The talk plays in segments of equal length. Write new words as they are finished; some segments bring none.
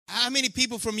How many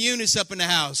people from Eunice up in the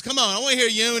house? Come on, I want to hear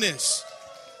Eunice.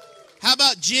 How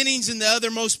about Jennings and the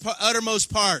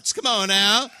uttermost parts? Come on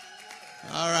now.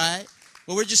 All right.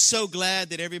 Well, we're just so glad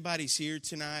that everybody's here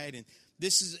tonight. And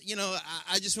this is,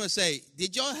 I just want to say,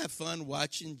 did y'all have fun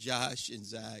watching Josh and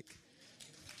Zach?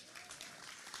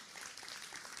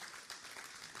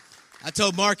 I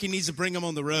told Mark he needs to bring them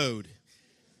on the road.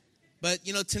 But,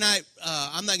 tonight,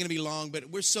 I'm not going to be long, but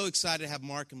we're so excited to have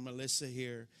Mark and Melissa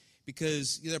here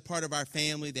because they're part of our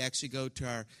family. They actually go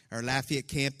to our Lafayette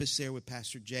campus there with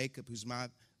Pastor Jacob, who's my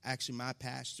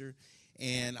pastor.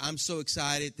 And I'm so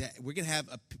excited that we're going to have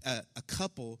a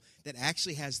couple that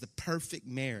actually has the perfect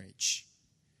marriage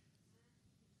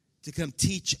to come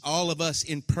teach all of us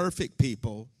imperfect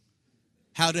people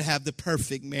how to have the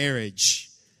perfect marriage.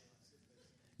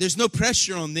 There's no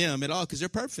pressure on them at all because they're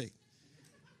perfect.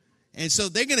 And so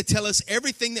they're going to tell us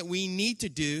everything that we need to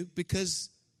do because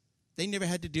they never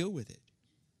had to deal with it.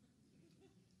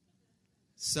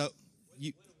 So,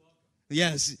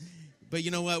 yes. But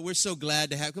you know what? We're so glad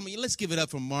to have. Come on, let's give it up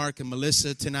for Mark and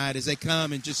Melissa tonight as they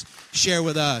come and just share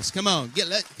with us. Come on,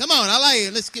 come on. I like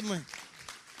it. Let's give them.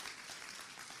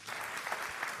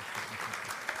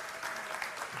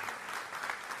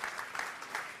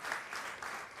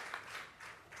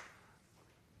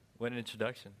 What an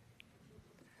introduction.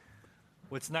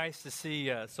 Well, it's nice to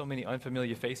see so many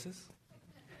unfamiliar faces.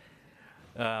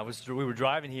 We were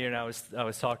driving here, and I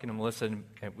was talking to Melissa, and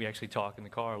we actually talked in the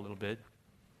car a little bit.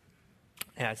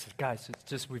 And I said, guys, it's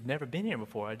just we've never been here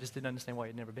before. I just didn't understand why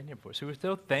you'd never been here before. So we're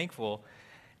still thankful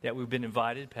that we've been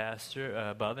invited,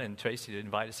 Pastor Bubba and Tracy, to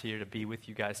invite us here to be with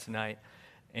you guys tonight.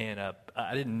 And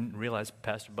I didn't realize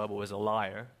Pastor Bubba was a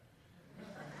liar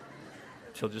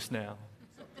until just now.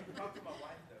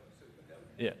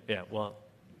 Yeah. Well,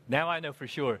 now I know for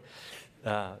sure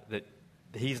that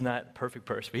he's not a perfect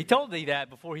person. But he told me that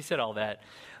before he said all that.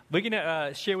 We're going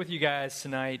to share with you guys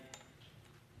tonight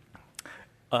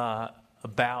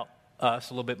about us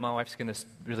a little bit. My wife's going to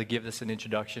really give us an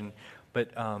introduction.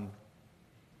 But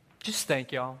just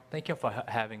thank y'all. Thank y'all for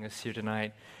having us here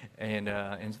tonight.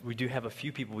 And we do have a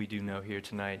few people we do know here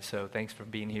tonight. So thanks for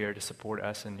being here to support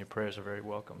us, and your prayers are very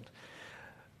welcomed.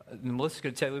 Melissa's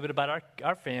going to tell you a little bit about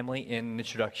our family in an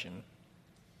introduction.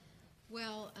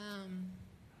 Well,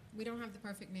 we don't have the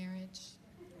perfect marriage.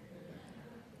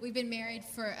 We've been married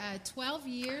for 12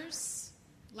 years.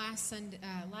 Last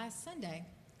Sunday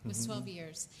was 12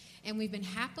 years. And we've been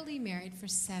happily married for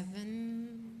 6.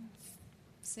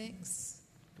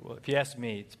 Well, if you ask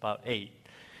me, it's about 8.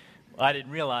 I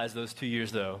didn't realize those 2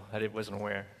 years, though. I wasn't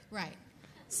aware. Right.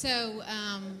 So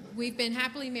we've been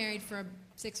happily married for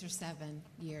 6 or 7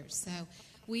 years. So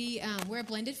we're a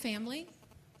blended family,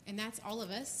 and that's all of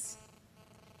us.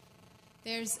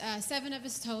 There's 7 of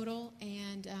us total,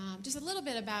 and just a little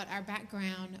bit about our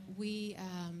background. We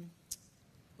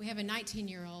have a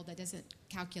 19-year-old that doesn't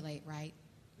calculate right.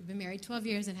 We've been married 12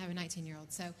 years and have a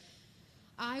 19-year-old. So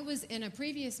I was in a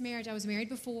previous marriage. I was married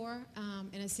before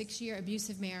in a 6-year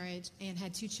abusive marriage and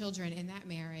had 2 children in that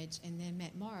marriage, and then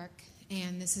met Mark,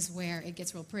 and this is where it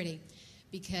gets real pretty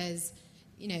because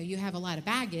you have a lot of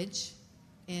baggage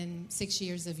in 6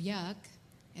 years of yuck,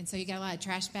 and so you got a lot of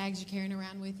trash bags you're carrying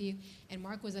around with you. And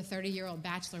Mark was a 30-year-old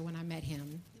bachelor when I met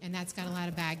him, and that's got a lot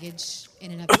of baggage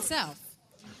in and of itself.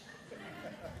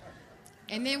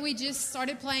 And then we just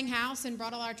started playing house and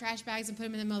brought all our trash bags and put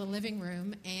them in the middle of the living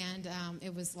room, and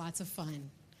it was lots of fun.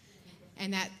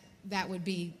 And that would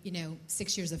be,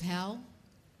 6 years of hell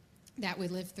that we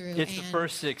lived through. It's the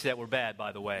first 6 that were bad,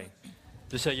 by the way,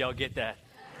 just so y'all get that.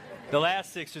 The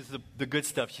last 6 is the good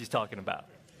stuff she's talking about.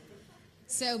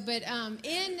 So, but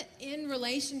in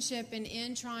relationship and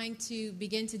in trying to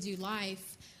begin to do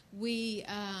life, we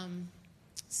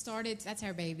started, that's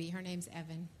our baby. Her name's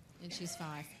Evan, and she's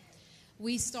 5.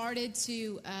 We started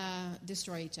to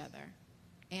destroy each other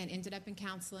and ended up in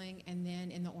counseling and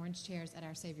then in the orange chairs at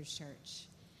our Savior's Church.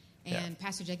 And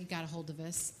Pastor Jacob got a hold of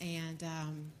us and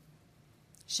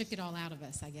shook it all out of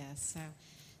us, I guess.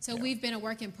 So we've been a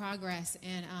work in progress.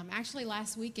 And actually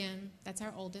last weekend, that's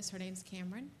our oldest. Her name's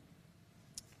Cameron.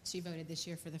 She voted this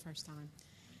year for the first time.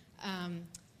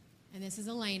 And this is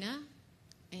Elena,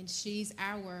 and she's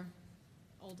our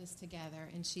oldest together,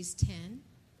 and she's 10.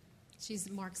 She's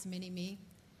Mark's mini-me.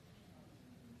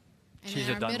 And she's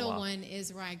then our middle one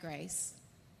is Rye Grace.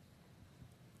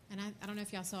 And I don't know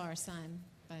if y'all saw our son,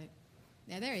 but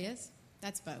yeah, there he is.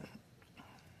 That's Bo.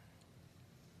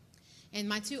 And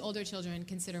my 2 older children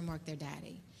consider Mark their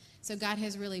daddy. So God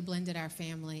has really blended our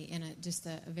family in just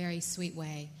a very sweet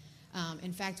way.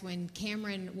 In fact, when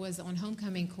Cameron was on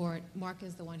homecoming court, Mark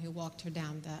is the one who walked her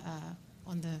down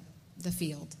on the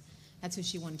field That's who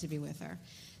she wanted to be with her.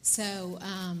 So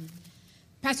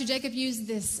Pastor Jacob used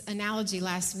this analogy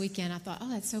last weekend. I thought, oh,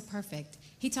 that's so perfect.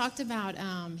 He talked about,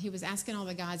 he was asking all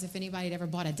the guys if anybody had ever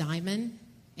bought a diamond.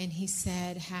 And he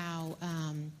said how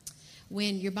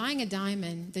when you're buying a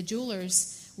diamond, the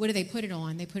jewelers, what do they put it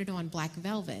on? They put it on black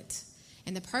velvet.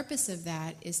 And the purpose of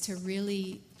that is to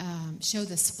really show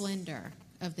the splendor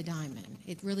of the diamond.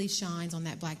 It really shines on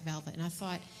that black velvet. And I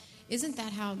thought, isn't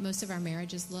that how most of our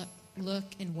marriages look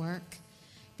and work?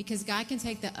 Because God can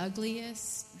take the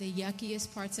ugliest, the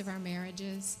yuckiest parts of our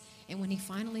marriages, and when he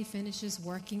finally finishes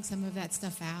working some of that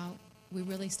stuff out, we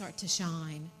really start to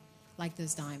shine like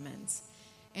those diamonds.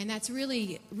 And that's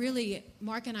really, really,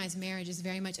 Mark and I's marriage is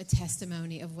very much a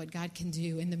testimony of what God can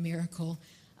do in the miracle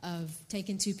of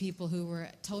taking two people who were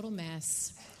a total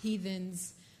mess,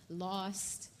 heathens,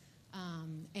 lost,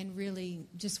 and really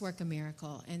just work a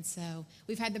miracle. And so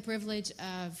we've had the privilege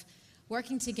of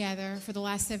working together for the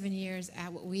last 7 years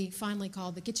at what we finally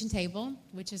call the kitchen table,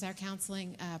 which is our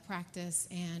counseling practice.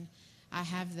 And I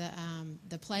have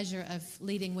the pleasure of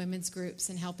leading women's groups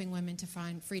and helping women to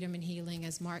find freedom and healing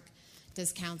as Mark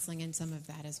does counseling and some of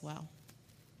that as well.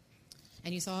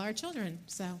 And you saw our children,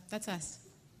 so that's us.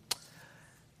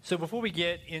 So before we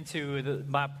get into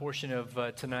my portion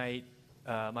of tonight,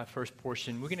 my first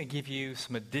portion, we're going to give you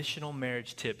some additional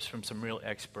marriage tips from some real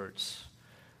experts.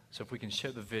 So if we can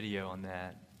show the video on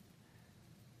that.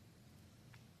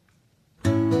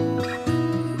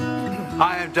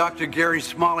 Hi, I'm Dr. Gary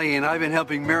Smalley, and I've been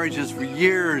helping marriages for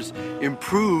years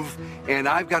improve, and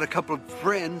I've got a couple of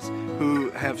friends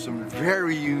who have some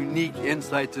very unique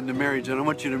insights into marriage, and I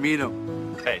want you to meet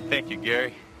them. Hey, thank you,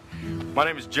 Gary. My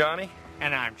name is Johnny.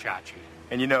 And I'm Chachi.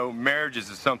 And you know, marriages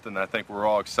is something I think we're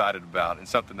all excited about and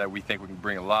something that we think we can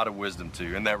bring a lot of wisdom to.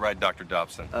 Isn't that right, Dr.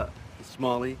 Dobson?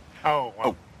 Smalley? Oh,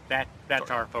 well, that's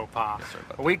Sorry. our faux pas. Yeah, sorry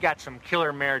about But we got some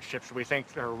killer marriage tips that we think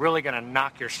are really going to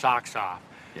knock your socks off.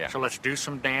 Yeah. So let's do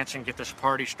some dancing, get this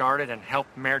party started, and help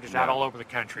marriages out all over the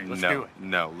country. Let's do it.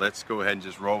 No, let's go ahead and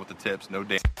just roll with the tips. No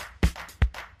dance.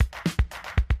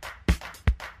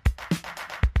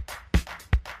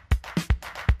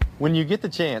 When you get the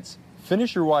chance,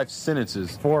 finish your wife's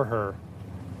sentences For her.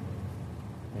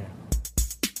 Yeah.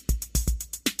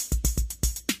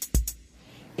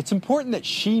 It's important that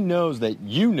she knows that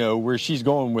you know where she's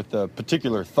going with a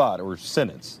particular thought or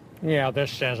sentence. Yeah,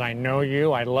 this says, I know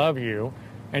you, I love you,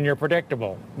 and you're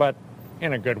predictable, but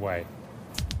in a good way.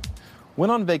 When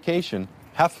on vacation,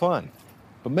 have fun,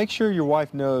 but make sure your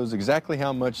wife knows exactly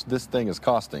how much this thing is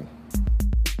costing.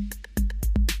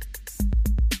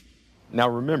 Now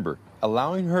remember,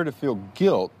 allowing her to feel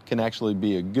guilt can actually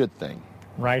be a good thing.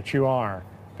 Right you are,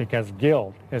 because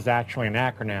GUILT is actually an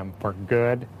acronym for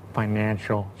Good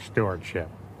Financial Stewardship.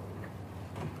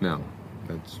 No,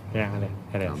 that's... Yeah,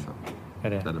 it is. No.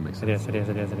 It is. That doesn't make It is, sense. it is,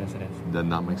 it is, it is, it is. Does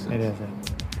not make sense. It is.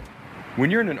 When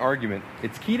you're in an argument,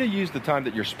 it's key to use the time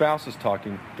that your spouse is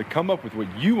talking to come up with what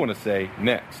you want to say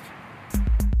next.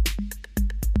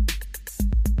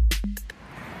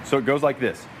 So it goes like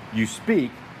this. You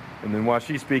speak, and then while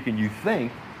she's speaking, you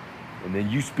think, and then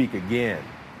you speak again.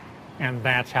 And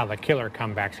that's how the killer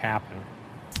comebacks happen.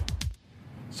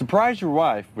 Surprise your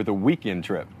wife with a weekend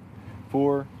trip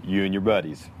for you and your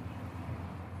buddies.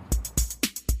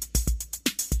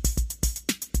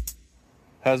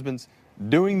 Husbands,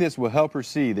 doing this will help her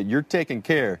see that you're taking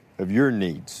care of your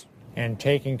needs. And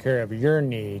taking care of your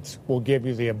needs will give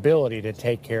you the ability to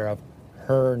take care of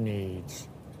her needs.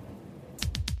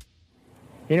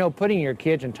 You know, putting your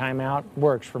kids in timeout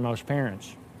works for most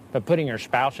parents, but putting your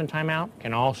spouse in timeout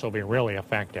can also be really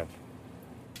effective.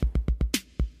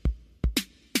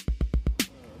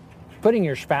 Putting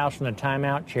your spouse in the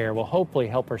timeout chair will hopefully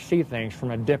help her see things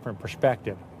from a different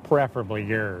perspective, preferably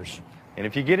yours. And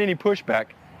if you get any pushback,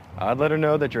 I'd let her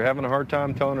know that you're having a hard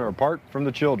time telling her apart from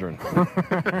the children.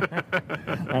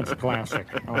 That's classic.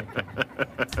 I like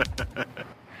that.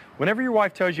 Whenever your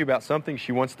wife tells you about something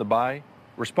she wants to buy,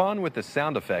 respond with the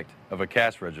sound effect of a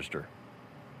cash register.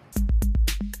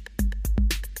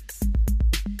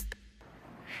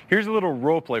 Here's a little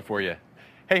role play for you.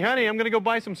 Hey, honey, I'm going to go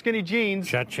buy some skinny jeans.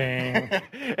 Cha-ching.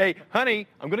 Hey, honey,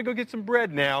 I'm going to go get some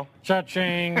bread now.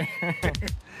 Cha-ching.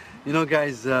 You know,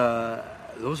 guys,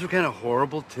 those are kind of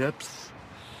horrible tips.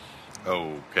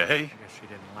 Okay. I guess she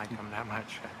didn't like them that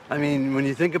much. I mean, when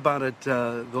you think about it,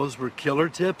 those were killer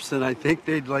tips, and I think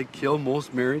they'd, like, kill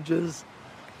most marriages.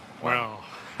 Well,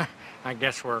 I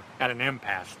guess we're at an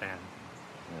impasse then.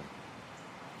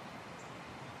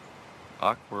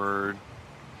 Awkward.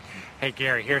 Hey,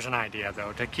 Gary, here's an idea,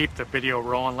 though. To keep the video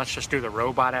rolling, let's just do the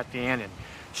robot at the end and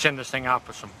send this thing out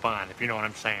for some fun, if you know what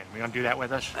I'm saying. You want to do that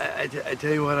with us? I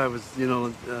tell you what, I was,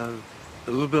 a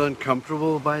little bit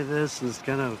uncomfortable by this. It's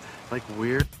kind of like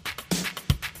weird.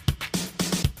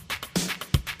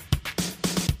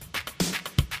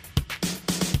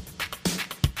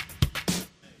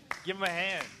 Give him a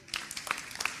hand.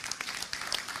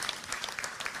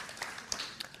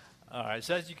 All right,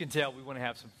 so as you can tell, we want to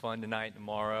have some fun tonight and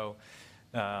tomorrow.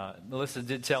 Melissa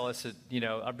did tell us that,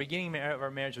 our beginning of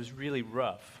our marriage was really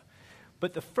rough.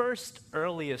 But the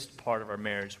earliest part of our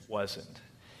marriage wasn't.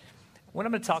 What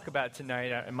I'm going to talk about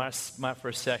tonight, in my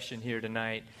first session here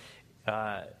tonight,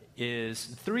 is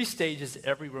 3 stages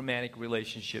every romantic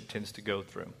relationship tends to go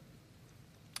through.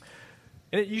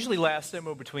 And it usually lasts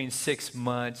somewhere between 6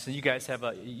 months. And you guys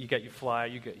you got your flyer,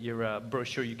 you got your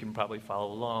brochure, you can probably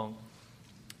follow along.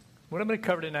 What I'm going to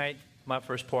cover tonight, my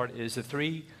first part, is the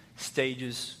 3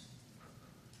 stages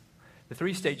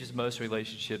most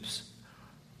relationships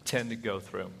tend to go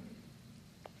through.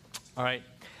 All right.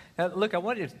 Now, look, I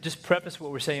want to just preface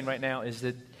what we're saying right now is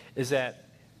that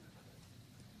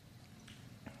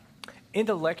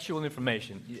intellectual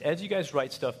information, as you guys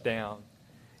write stuff down,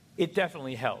 it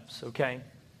definitely helps, okay?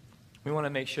 We want to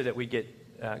make sure that we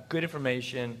get good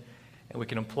information and we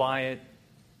can apply it,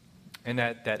 and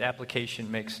that application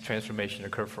makes transformation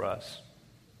occur for us.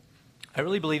 I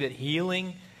really believe that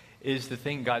healing is the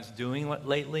thing God's doing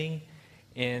lately,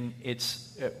 and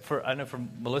it's, I know for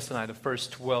Melissa and I, the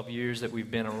first 12 years that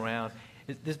we've been around,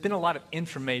 there's been a lot of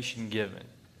information given,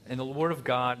 and the Word of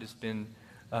God has been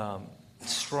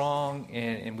strong,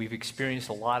 and we've experienced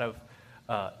a lot of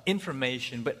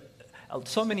information, but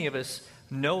so many of us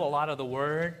know a lot of the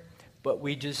Word, but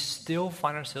we just still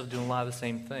find ourselves doing a lot of the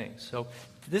same things. So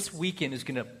this weekend is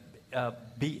going to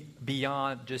be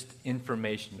beyond just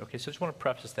information. Okay, so I just want to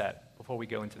preface that before we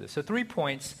go into this. So 3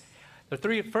 points.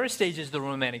 The first stage is the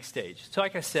romantic stage. So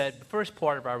like I said, the first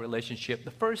part of our relationship,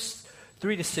 the first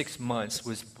 3 to 6 months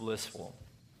was blissful.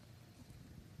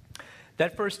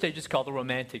 That first stage is called the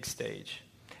romantic stage.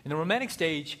 In the romantic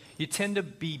stage, you tend to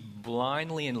be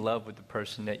blindly in love with the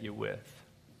person that you're with.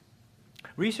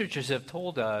 Researchers have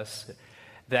told us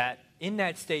that in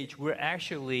that stage, we're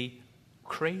actually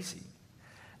crazy.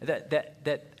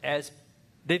 That as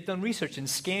they've done research and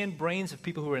scanned brains of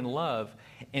people who are in love,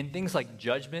 and things like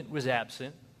judgment was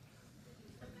absent.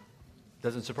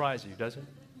 Doesn't surprise you, does it?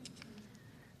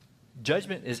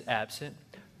 Judgment is absent.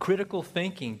 Critical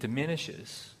thinking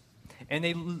diminishes. And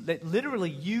they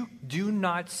literally, you do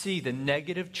not see the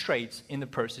negative traits in the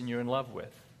person you're in love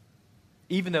with,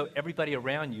 even though everybody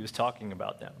around you is talking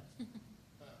about them.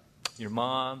 Your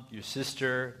mom, your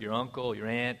sister, your uncle, your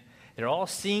aunt, they're all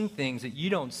seeing things that you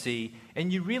don't see,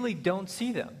 and you really don't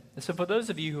see them. And so for those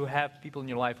of you who have people in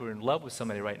your life who are in love with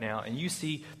somebody right now, and you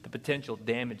see the potential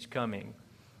damage coming,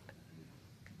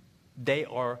 they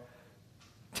are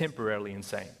temporarily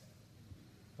insane.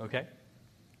 Okay?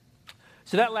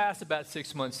 So that lasts about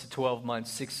 6 months to 12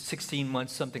 months, 16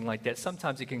 months, something like that.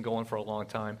 Sometimes it can go on for a long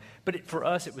time. But for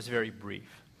us, it was very brief.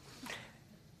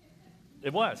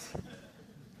 It was.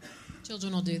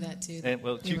 Children will do that too. And,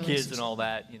 well, 2 kids and all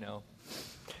that,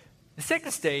 The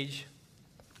second stage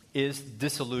is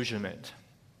disillusionment.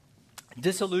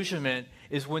 Disillusionment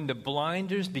is when the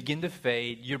blinders begin to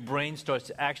fade, your brain starts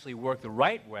to actually work the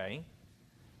right way.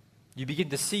 You begin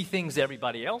to see things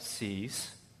everybody else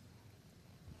sees,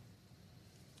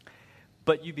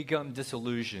 but you become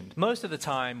disillusioned. Most of the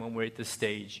time when we're at this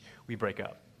stage, we break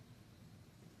up.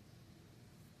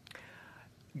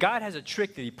 God has a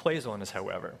trick that he plays on us,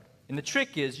 however. And the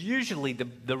trick is usually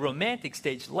the romantic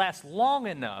stage lasts long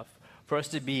enough for us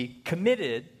to be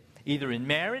committed either in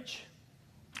marriage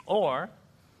or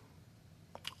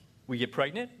we get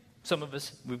pregnant. Some of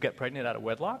us, we've got pregnant out of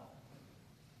wedlock.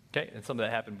 Okay, and some of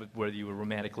that happened with whether you were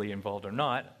romantically involved or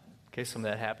not. Okay, some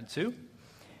of that happened too.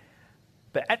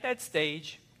 But at that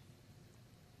stage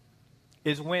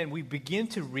is when we begin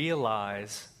to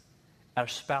realize our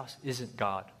spouse isn't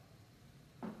God.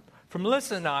 For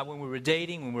Melissa and I, when we were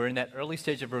dating, when we were in that early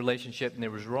stage of a relationship, and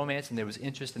there was romance, and there was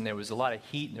interest, and there was a lot of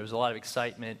heat, and there was a lot of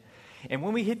excitement, and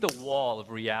when we hit the wall of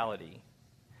reality,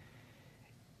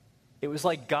 it was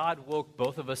like God woke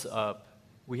both of us up.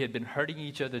 We had been hurting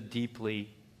each other deeply,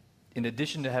 in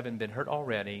addition to having been hurt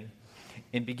already,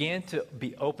 and began to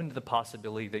be open to the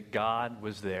possibility that God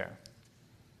was there,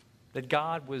 that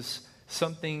God was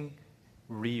something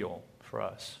real for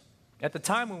us. At the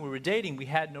time when we were dating, we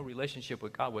had no relationship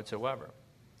with God whatsoever.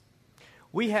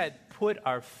 We had put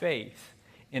our faith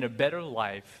in a better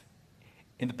life,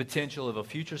 in the potential of a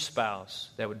future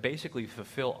spouse that would basically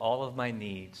fulfill all of my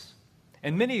needs.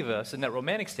 And many of us in that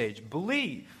romantic stage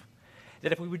believe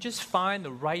that if we would just find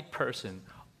the right person,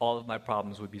 all of my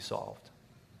problems would be solved.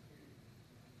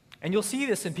 And you'll see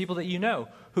this in people that you know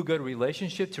who go to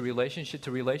relationship to relationship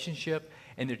to relationship,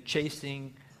 and they're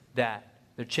chasing that.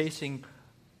 They're chasing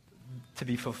to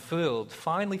be fulfilled,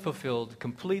 finally fulfilled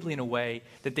completely in a way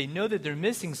that they know that they're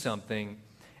missing something,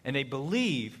 and they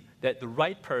believe that the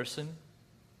right person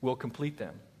will complete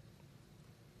them.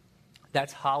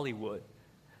 That's Hollywood.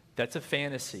 That's a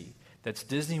fantasy. That's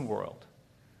Disney World.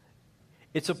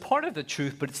 It's a part of the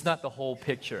truth, but it's not the whole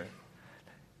picture.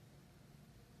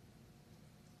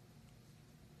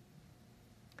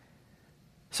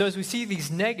 So as we see these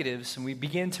negatives, and we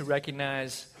begin to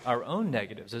recognize our own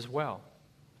negatives as well.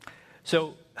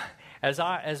 So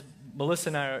as Melissa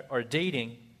and I are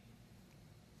dating,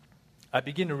 I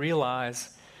begin to realize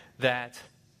that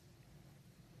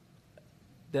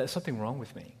there's something wrong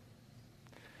with me.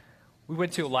 We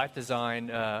went to a life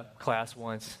design class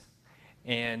once,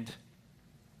 and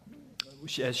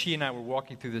as she and I were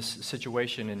walking through this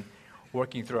situation and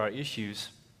working through our issues,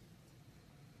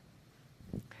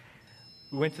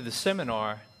 we went to the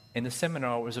seminar, and the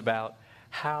seminar was about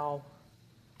how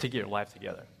to get your life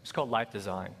together. It's called Life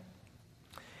Design.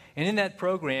 And in that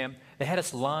program, they had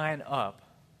us line up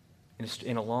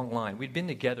in a long line. We'd been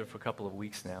together for a couple of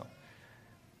weeks now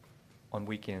on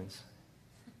weekends.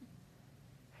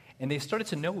 And we had to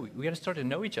start to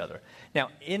know each other. Now,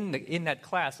 in that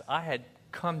class, I had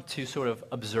come to sort of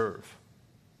observe.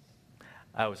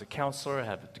 I was a counselor, I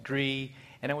have a degree,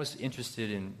 and I was interested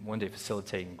in one day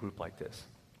facilitating a group like this.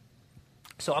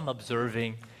 So I'm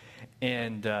observing,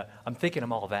 and I'm thinking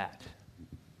I'm all that.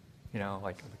 You know,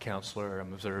 like I'm a counselor,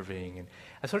 I'm observing, and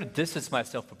I sort of distanced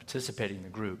myself from participating in the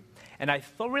group. And I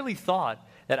really thought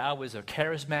that I was a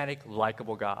charismatic,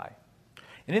 likable guy.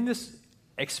 And in this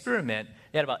experiment,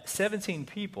 they had about 17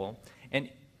 people, and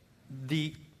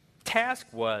the task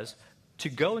was to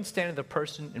go and stand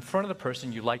in front of the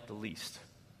person you liked the least.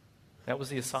 That was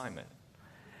the assignment.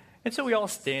 And so we all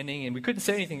standing, and we couldn't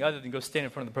say anything other than go stand in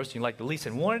front of the person you liked the least.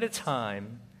 And one at a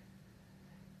time,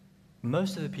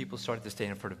 most of the people started to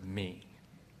stand in front of me,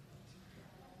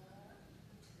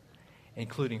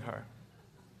 including her.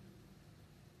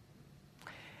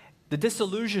 The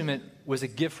disillusionment was a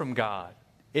gift from God.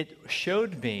 It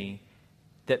showed me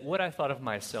that what I thought of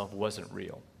myself wasn't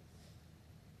real.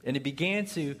 And it began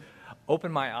to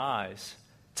open my eyes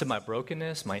to my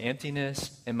brokenness, my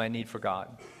emptiness, and my need for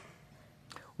God,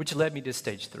 which led me to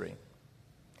stage 3.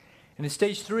 And in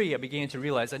stage 3, I began to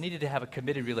realize I needed to have a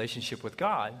committed relationship with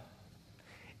God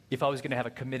if I was going to have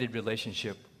a committed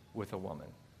relationship with a woman.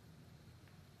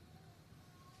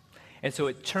 And so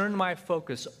it turned my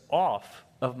focus off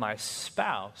of my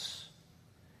spouse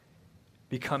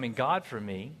becoming God for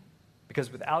me,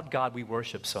 because without God, we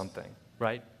worship something,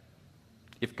 right?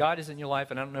 If God is in your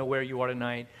life, and I don't know where you are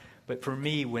tonight, but for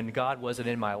me, when God wasn't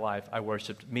in my life, I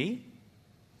worshiped me,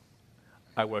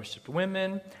 I worshiped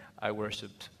women, I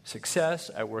worshiped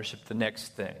success, I worshiped the next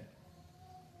thing.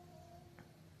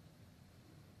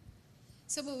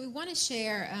 So what we want to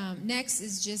share next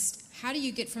is just how do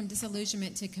you get from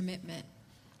disillusionment to commitment?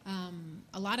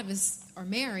 A lot of us are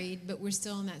married, but we're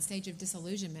still in that stage of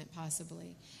disillusionment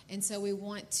possibly. And so we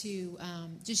want to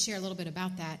just share a little bit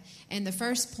about that. And the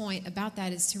first point about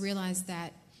that is to realize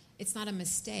that it's not a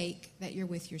mistake that you're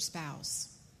with your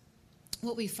spouse.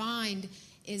 What we find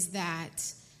is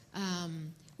that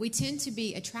we tend to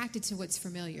be attracted to what's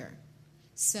familiar.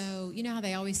 So you know how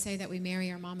they always say that we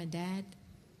marry our mom and dad?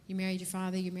 You married your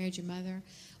father, you married your mother.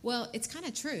 Well, it's kind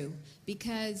of true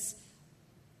because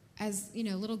as, you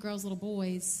know, little girls, little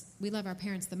boys, we love our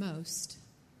parents the most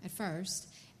at first.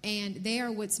 And they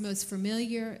are what's most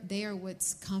familiar. They are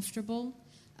what's comfortable.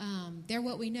 They're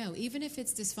what we know. Even if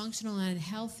it's dysfunctional and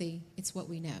unhealthy, it's what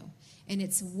we know. And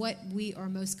it's what we are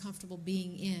most comfortable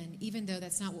being in, even though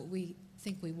that's not what we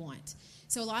think we want.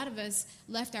 So a lot of us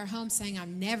left our home saying,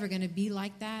 I'm never going to be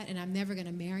like that, and I'm never going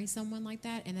to marry someone like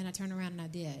that, and then I turned around and I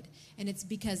did. And it's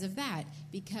because of that,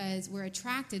 because we're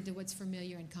attracted to what's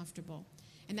familiar and comfortable.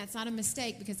 And that's not a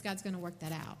mistake, because God's going to work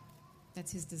that out.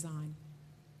 That's his design.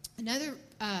 Another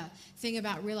thing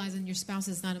about realizing your spouse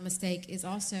is not a mistake is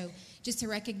also just to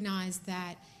recognize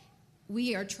that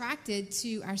we are attracted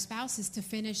to our spouses to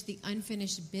finish the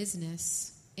unfinished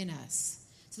business in us.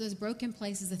 So those broken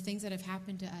places, the things that have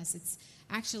happened to us, it's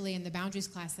actually in the boundaries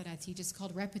class that I teach, it's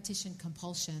called repetition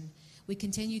compulsion. We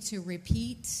continue to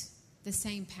repeat the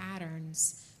same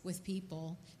patterns with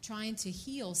people, trying to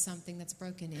heal something that's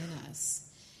broken in us.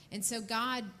 And so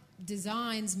God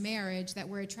designs marriage that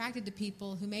we're attracted to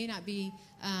people who may not be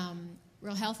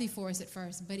real healthy for us at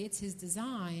first, but it's his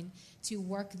design to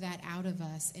work that out of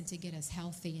us and to get us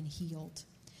healthy and healed.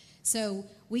 So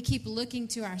we keep looking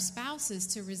to our spouses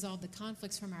to resolve the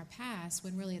conflicts from our past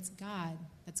when really it's God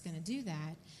that's going to do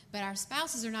that. But our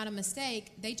spouses are not a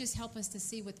mistake. They just help us to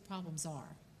see what the problems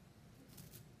are.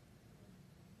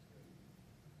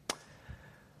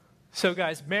 So,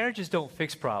 guys, marriages don't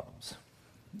fix problems.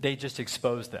 They just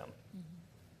expose them.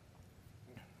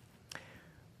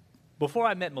 Before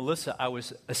I met Melissa, I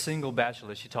was a single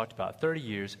bachelor, she talked about, 30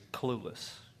 years,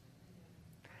 clueless.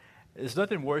 There's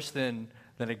nothing worse than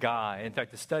a guy. In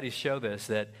fact, the studies show this,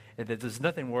 that there's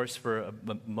nothing worse for a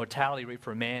mortality rate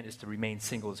for a man is to remain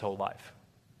single his whole life.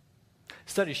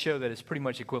 Studies show that it's pretty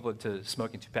much equivalent to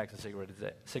smoking 2 packs of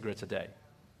cigarettes a day.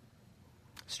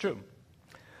 It's true.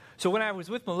 So when I was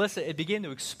with Melissa, it began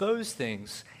to expose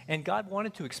things, and God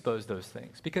wanted to expose those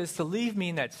things, because to leave me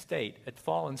in that state, that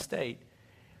fallen state,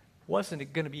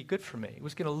 wasn't going to be good for me. It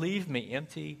was going to leave me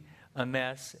empty, a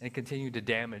mess, and continue to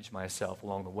damage myself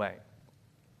along the way.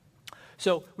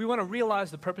 So we want to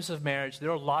realize the purpose of marriage.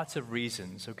 There are lots of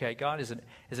reasons, okay? God is an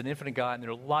infinite God, and there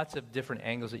are lots of different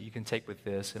angles that you can take with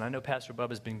this. And I know Pastor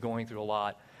Bubba's been going through a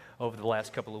lot over the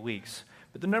last couple of weeks.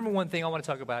 But the number one thing I want to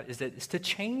talk about is that it's to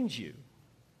change you.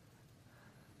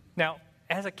 Now,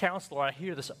 as a counselor, I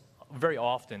hear this very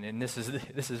often, and this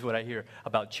is what I hear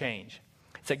about change.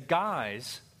 It's that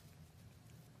guys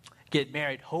get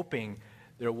married hoping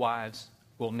their wives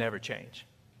will never change.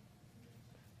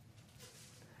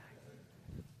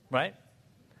 Right?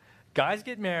 Guys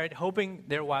get married hoping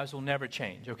their wives will never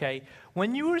change, okay?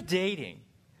 When you were dating,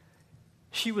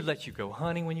 she would let you go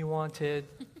hunting when you wanted.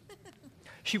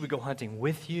 She would go hunting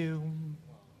with you.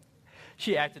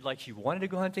 She acted like she wanted to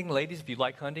go hunting. Ladies, if you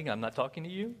like hunting, I'm not talking to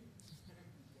you.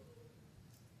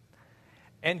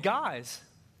 And guys,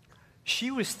 she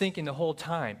was thinking the whole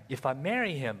time, if I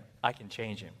marry him, I can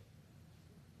change him.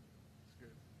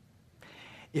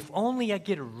 If only I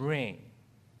get a ring.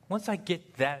 Once I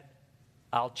get that,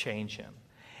 I'll change him.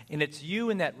 And it's you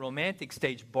in that romantic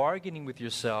stage bargaining with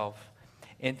yourself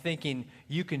and thinking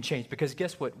you can change. Because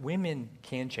guess what? Women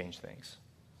can change things.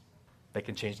 They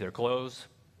can change their clothes.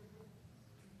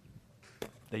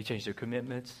 They change their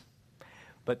commitments.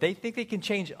 But they think they can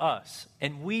change us.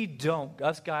 And we don't.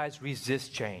 Us guys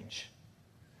resist change.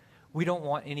 We don't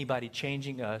want anybody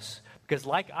changing us. Because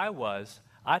like I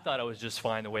thought I was just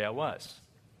fine the way I was.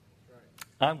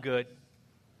 Right. I'm good.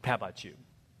 How about you?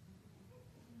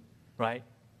 Right?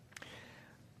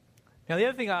 Now, the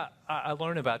other thing I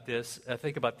learned about this, I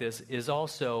think about this, is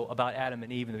also about Adam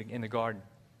and Eve in the garden.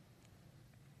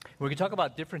 We're going to talk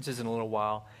about differences in a little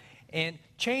while. And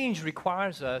change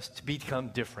requires us to become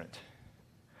different.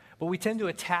 But we tend to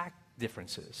attack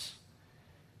differences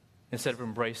instead of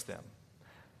embrace them.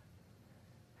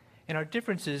 In our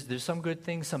differences, there's some good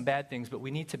things, some bad things, but we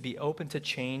need to be open to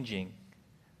changing.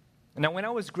 Now, when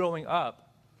I was growing up,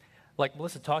 like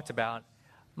Melissa talked about,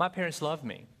 my parents loved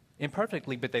me.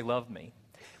 Imperfectly, but they loved me.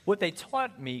 What they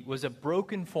taught me was a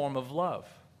broken form of love.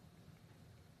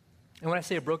 And when I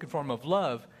say a broken form of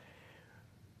love,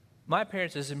 my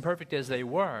parents, as imperfect as they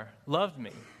were, loved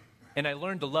me. And I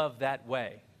learned to love that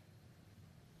way.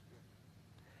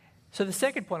 So the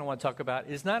second point I want to talk about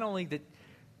is not only that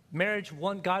marriage,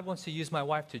 God wants to use my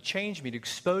wife to change me, to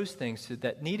expose things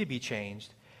that need to be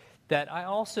changed, that I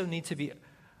also need to be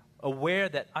aware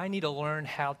that I need to learn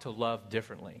how to love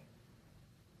differently.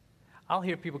 I'll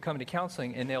hear people come to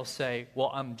counseling and they'll say,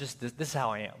 well, this is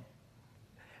how I am.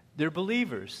 They're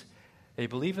believers. They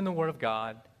believe in the Word of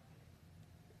God.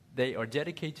 They are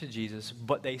dedicated to Jesus,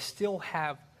 but they still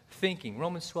have thinking.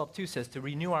 Romans 12:2 says to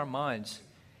renew our minds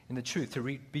in the truth, to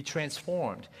be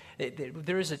transformed.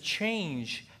 There is a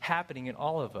change happening in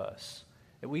all of us.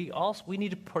 We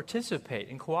need to participate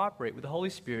and cooperate with the Holy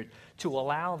Spirit to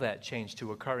allow that change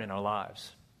to occur in our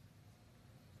lives.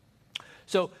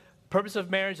 So, purpose of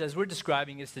marriage, as we're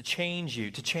describing, is to change you,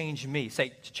 to change me. Say,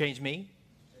 to change me.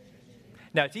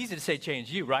 Now, it's easy to say change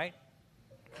you, right?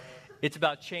 It's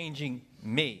about changing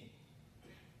me.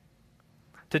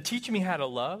 To teach me how to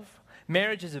love,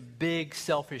 marriage is a big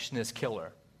selfishness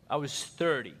killer. I was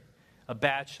 30, a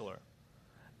bachelor.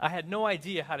 I had no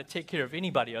idea how to take care of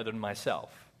anybody other than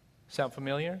myself. Sound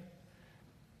familiar?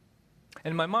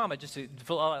 And my mom,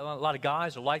 a lot of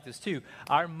guys are like this too.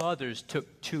 Our mothers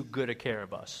took too good a care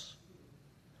of us.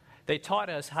 They taught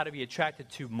us how to be attracted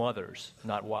to mothers,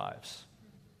 not wives.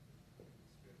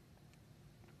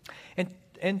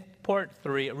 And part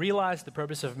 3, realize the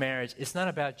purpose of marriage. It's not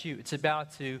about you. It's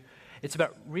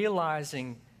about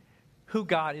realizing who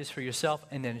God is for yourself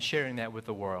and then sharing that with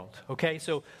the world. Okay,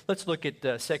 so let's look at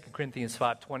 2 Corinthians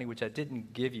 5:20, which I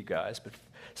didn't give you guys, but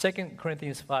 2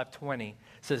 Corinthians 5:20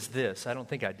 says this. I don't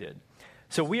think I did.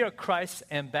 So we are Christ's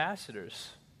ambassadors.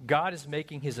 God is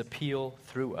making his appeal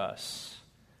through us.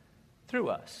 Through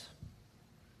us.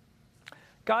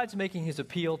 God's making his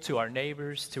appeal to our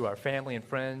neighbors, to our family and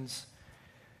friends.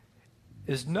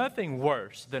 There's nothing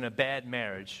worse than a bad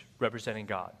marriage representing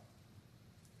God.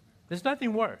 There's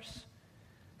nothing worse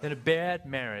than a bad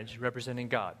marriage representing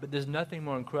God. But there's nothing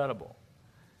more incredible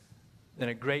than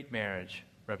a great marriage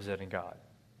representing God.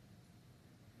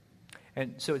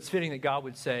 And so it's fitting that God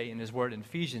would say in his word in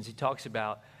Ephesians, he talks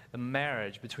about the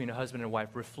marriage between a husband and wife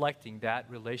reflecting that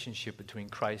relationship between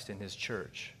Christ and his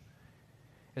church.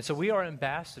 And so we are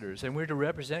ambassadors, and we're to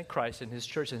represent Christ and his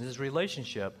church and his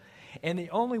relationship. And the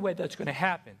only way that's going to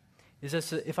happen is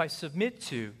if I submit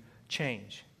to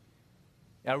change.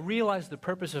 I realize the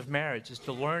purpose of marriage is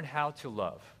to learn how to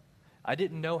love. I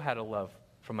didn't know how to love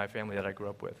from my family that I grew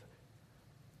up with.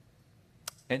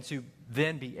 And to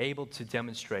then be able to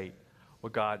demonstrate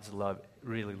what God's love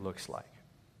really looks like.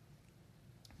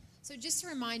 So just to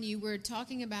remind you, we're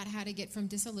talking about how to get from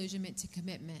disillusionment to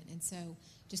commitment. And so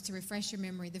just to refresh your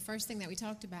memory, the first thing that we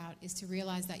talked about is to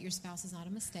realize that your spouse is not a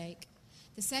mistake.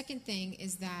 The second thing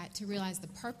is that to realize the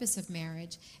purpose of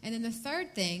marriage. And then the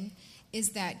third thing is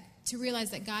that to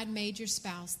realize that God made your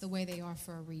spouse the way they are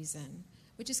for a reason,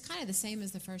 which is kind of the same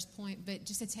as the first point, but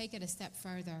just to take it a step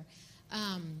further.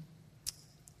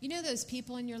 You know those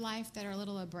people in your life that are a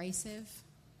little abrasive?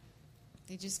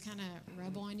 They just kind of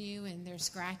rub on you and they're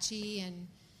scratchy and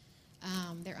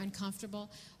they're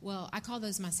uncomfortable. Well, I call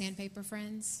those my sandpaper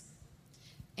friends.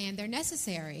 And they're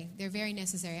necessary. They're very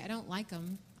necessary. I don't like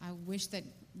them. I wish that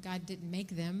God didn't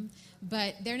make them.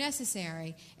 But they're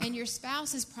necessary. And your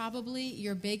spouse is probably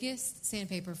your biggest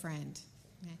sandpaper friend.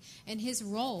 Okay? And his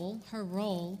role, her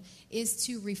role, is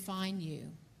to refine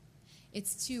you.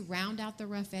 It's to round out the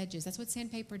rough edges. That's what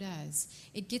sandpaper does.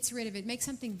 It gets rid of it, makes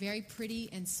something very pretty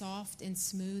and soft and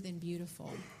smooth and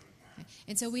beautiful. Okay?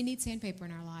 And so we need sandpaper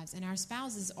in our lives, and our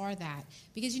spouses are that.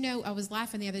 Because, you know, I was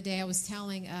laughing the other day. I was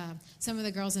telling some of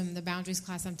the girls in the Boundaries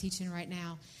class I'm teaching right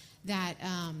now that,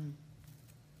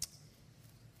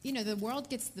 you know, the world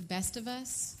gets the best of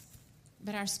us,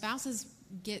 but our spouses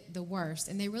get the worst,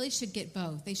 and they really should get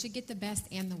both. They should get the best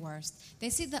and the worst. They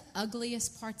see the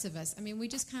ugliest parts of us. I mean, we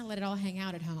just kind of let it all hang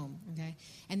out at home, okay?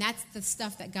 And that's the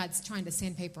stuff that God's trying to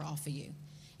sandpaper off of you.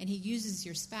 And he uses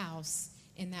your spouse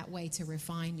in that way to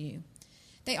refine you.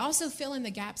 They also fill in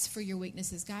the gaps for your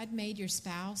weaknesses. God made your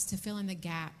spouse to fill in the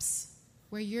gaps.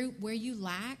 Where you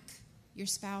lack, your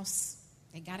spouse,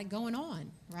 they got it going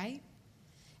on, right?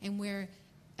 And where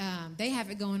they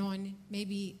have it going on,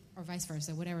 maybe, or vice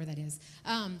versa, whatever that is.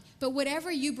 But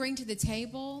whatever you bring to the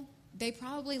table, they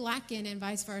probably lack in, and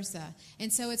vice versa.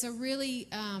 And so it's a really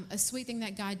a sweet thing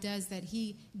that God does, that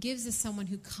he gives us someone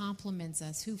who complements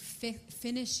us, who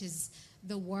finishes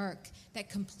the work,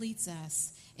 that completes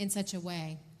us in such a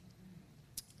way.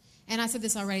 And I said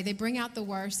this already, they bring out the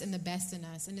worst and the best in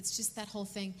us. And it's just that whole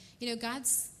thing. You know,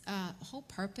 God's whole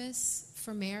purpose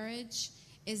for marriage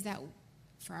is that,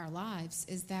 for our lives,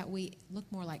 is that we look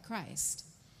more like Christ.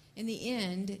 In the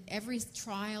end, every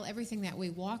trial, everything that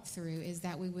we walk through is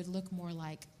that we would look more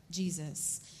like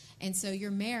Jesus. And so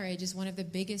your marriage is one of the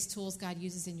biggest tools God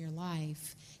uses in your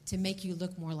life to make you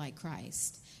look more like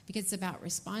Christ. Because it's about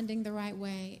responding the right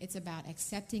way. It's about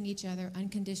accepting each other,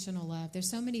 unconditional love. There's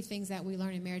so many things that we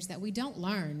learn in marriage that we don't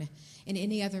learn in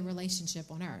any other relationship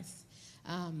on earth.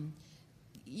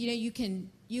 You know,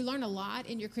 you learn a lot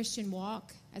in your Christian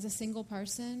walk as a single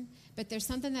person, but there's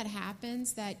something that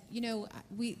happens that, you know,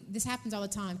 this happens all the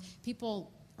time.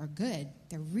 People are good.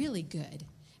 They're really good.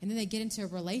 And then they get into a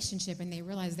relationship and they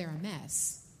realize they're a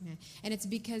mess. Okay? And it's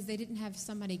because they didn't have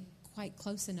somebody quite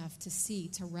close enough to see,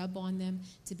 to rub on them,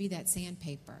 to be that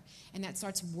sandpaper. And that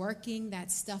starts working that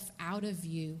stuff out of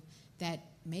you that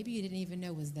maybe you didn't even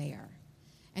know was there.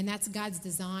 And that's God's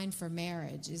design for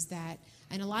marriage, is that,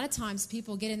 and a lot of times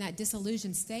people get in that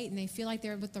disillusioned state and they feel like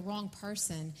they're with the wrong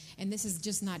person and this is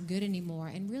just not good anymore.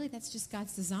 And really that's just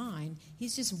God's design.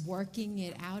 He's just working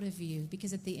it out of you,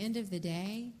 because at the end of the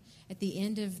day, at the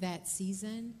end of that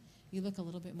season, you look a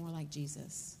little bit more like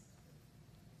Jesus.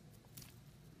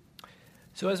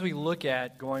 So as we look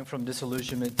at going from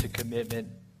disillusionment to commitment,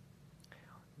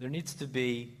 there needs to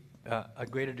be a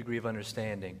greater degree of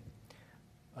understanding.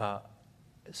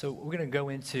 So we're going to go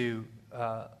into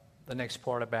the next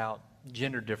part about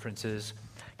gender differences.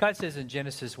 God says in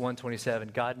Genesis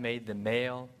 1:27, God made them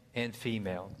male and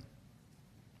female,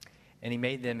 and he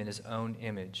made them in his own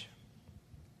image.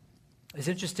 It's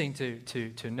interesting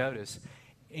to notice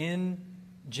in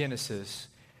Genesis,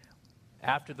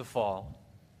 after the fall,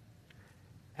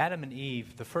 Adam and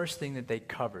Eve, the first thing that they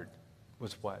covered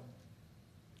was what?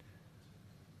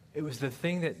 It was the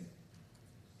thing that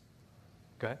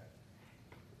Okay?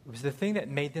 It was the thing that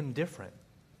made them different.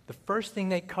 The first thing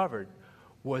they covered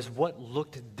was what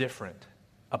looked different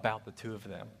about the two of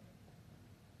them.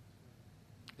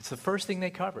 It's the first thing they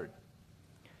covered.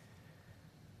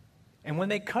 And when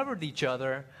they covered each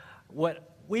other,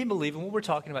 what we believe and what we're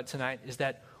talking about tonight is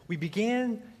that we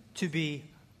began to be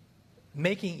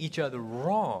making each other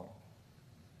wrong,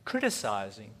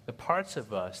 criticizing the parts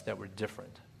of us that were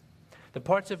different, the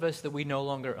parts of us that we no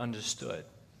longer understood.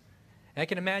 And I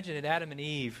can imagine that Adam and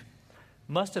Eve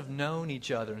must have known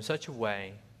each other in such a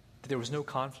way that there was no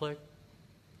conflict.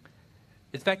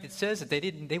 In fact, it says that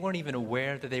they weren't even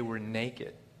aware that they were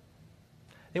naked.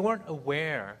 They weren't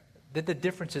aware that the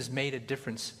differences made a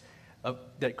difference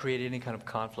that created any kind of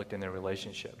conflict in their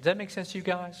relationship. Does that make sense to you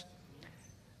guys?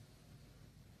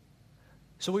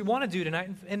 So we want to do tonight,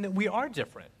 and that we are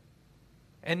different.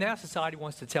 And now society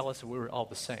wants to tell us that we're all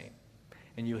the same.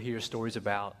 And you'll hear stories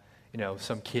about,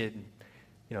 some kid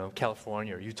in,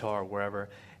 California or Utah or wherever,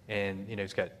 and,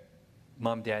 he's got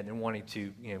mom and dad and wanting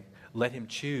to, let him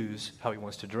choose how he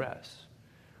wants to dress.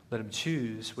 Let him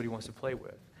choose what he wants to play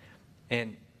with.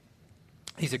 And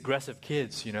these aggressive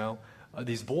kids,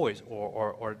 these boys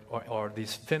or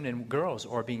these feminine girls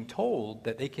are being told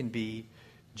that they can be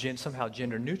somehow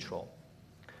gender neutral.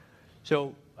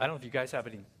 So I don't know if you guys have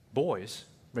any boys.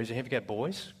 Raise your hand if you got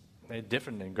boys. They're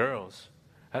different than girls,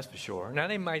 that's for sure. Now,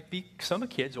 they might be, some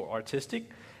kids are artistic,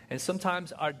 and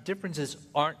sometimes our differences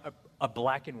aren't a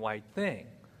black and white thing.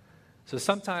 So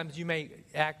sometimes you may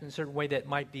act in a certain way that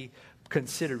might be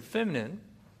considered feminine,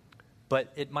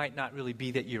 but it might not really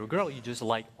be that you're a girl. You just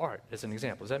like art, as an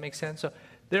example. Does that make sense? So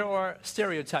there are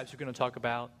stereotypes we're going to talk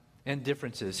about and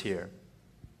differences here.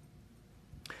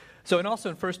 So, and also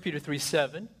in 1 Peter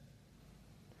 3:7,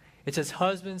 it says,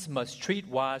 husbands must treat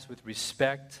wives with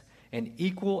respect and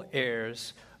equal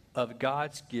heirs of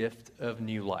God's gift of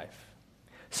new life.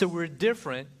 So we're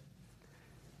different,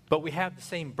 but we have the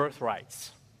same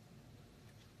birthrights.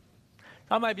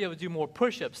 I might be able to do more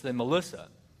push-ups than Melissa,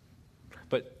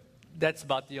 but that's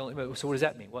about the only. So what does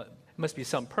that mean? Well, it must be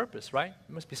some purpose, right?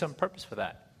 There must be some purpose for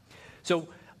that. So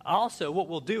also what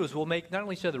we'll do is we'll make not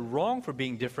only each other wrong for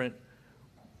being different,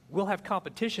 we'll have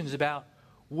competitions about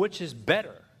which is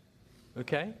better.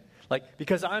 Okay? Like,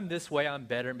 because I'm this way, I'm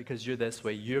better, and because you're this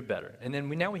way, you're better. And then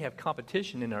now we have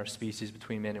competition in our species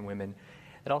between men and women.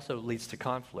 It also leads to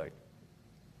conflict.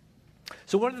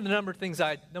 So one of the number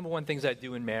one things I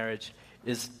do in marriage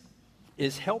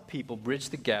is help people bridge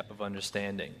the gap of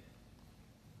understanding.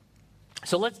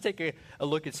 So let's take a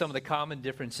look at some of the common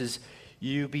differences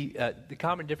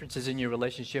in your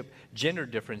relationship, gender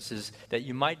differences that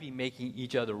you might be making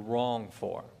each other wrong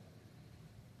for.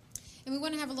 And we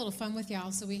want to have a little fun with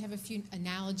y'all, so we have a few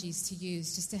analogies to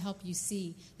use just to help you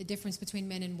see the difference between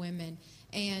men and women.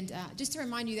 And just to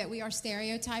remind you that we are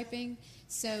stereotyping,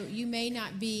 so you may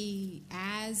not be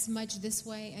as much this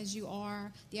way as you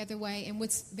are the other way. And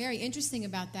what's very interesting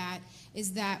about that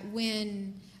is that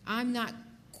when I'm not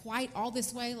quite all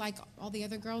this way like all the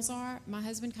other girls are, my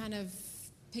husband kind of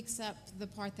picks up the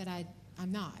part that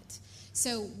I'm not.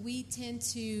 So we tend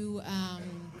to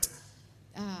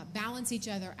balance each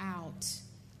other out.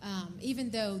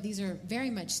 Even though these are very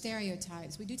much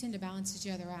stereotypes, we do tend to balance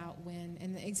each other out when,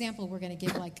 and the example we're going to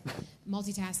give, like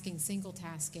multitasking, single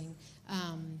tasking,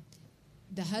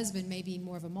 the husband may be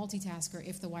more of a multitasker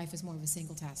if the wife is more of a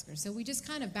single tasker. So we just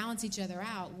kind of balance each other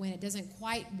out when it doesn't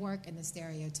quite work in the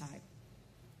stereotype.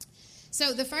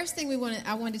 So the first thing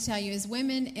I wanted to tell you is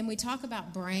women, and we talk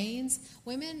about brains,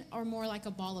 women are more like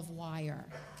a ball of wire.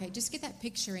 Okay, just get that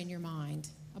picture in your mind.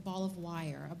 A ball of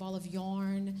wire, a ball of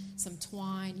yarn, some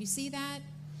twine. You see that?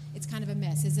 It's kind of a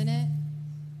mess, isn't it?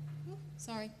 Ooh,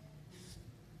 sorry.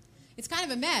 It's kind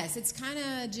of a mess. It's kind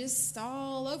of just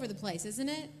all over the place, isn't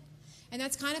it? And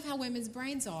that's kind of how women's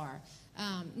brains are.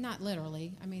 Not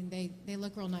literally. I mean, they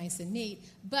look real nice and neat.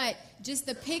 But just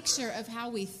the picture of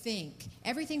how we think.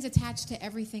 Everything's attached to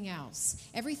everything else.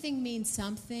 Everything means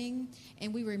something,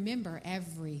 and we remember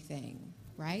everything,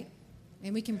 right?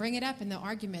 And we can bring it up in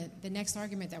the next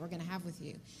argument that we're going to have with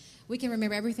you. We can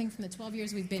remember everything from the 12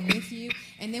 years we've been with you,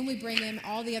 and then we bring in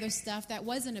all the other stuff that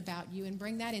wasn't about you and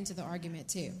bring that into the argument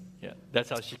too. Yeah, that's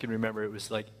how she can remember. It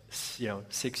was like,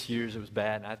 6 years it was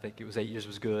bad, and I think it was 8 years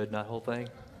was good, and that whole thing.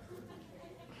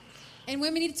 And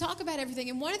women need to talk about everything.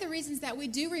 And one of the reasons that we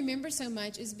do remember so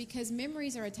much is because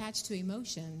memories are attached to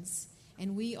emotions,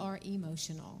 and we are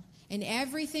emotional. And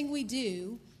everything we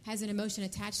do has an emotion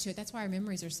attached to it. That's why our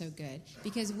memories are so good.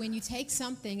 Because when you take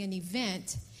something, an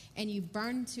event, and you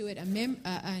burn to it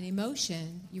an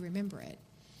emotion, you remember it.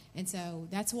 And so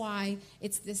that's why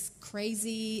it's this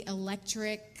crazy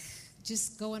electric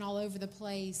just going all over the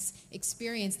place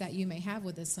experience that you may have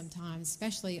with us sometimes,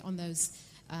 especially on those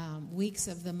weeks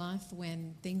of the month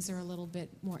when things are a little bit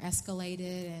more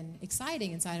escalated and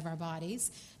exciting inside of our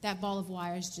bodies. That ball of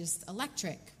wire is just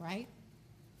electric, right?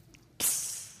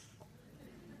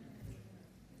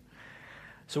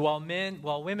 So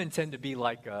while women tend to be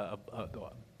like a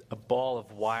ball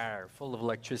of wire full of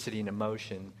electricity and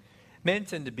emotion, men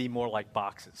tend to be more like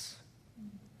boxes.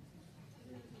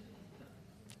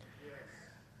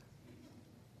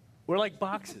 We're like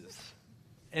boxes.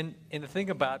 And the thing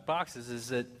about boxes is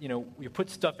that, you put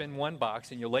stuff in one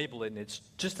box and you label it, and it's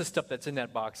just the stuff that's in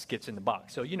that box gets in the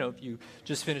box. So, if you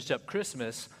just finished up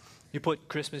Christmas, you put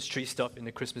Christmas tree stuff in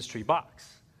the Christmas tree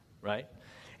box, right?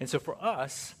 And so for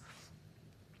us,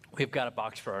 we've got a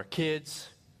box for our kids.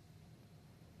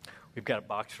 We've got a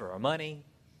box for our money.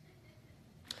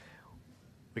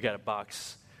 We got a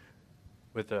box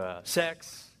with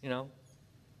sex, We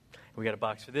got a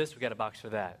box for this. We got a box for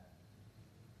that.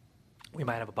 We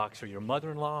might have a box for your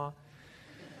mother-in-law,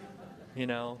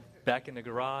 back in the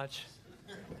garage.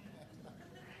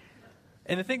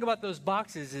 And the thing about those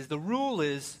boxes is the rule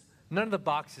is none of the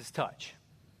boxes touch.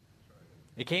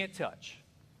 It can't touch.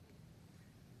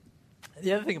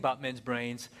 The other thing about men's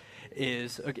brains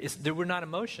is that we're not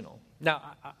emotional. Now,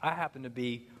 I happen to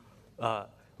be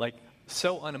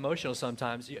so unemotional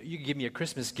sometimes. You could give me a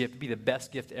Christmas gift, it'd be the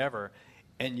best gift ever,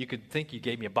 and you could think you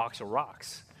gave me a box of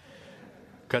rocks.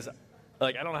 Because,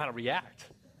 I don't know how to react.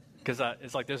 Because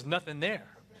it's like there's nothing there.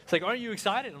 It's like, aren't you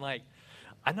excited? And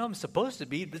I know I'm supposed to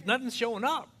be, but nothing's showing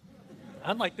up.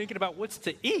 I'm thinking about what's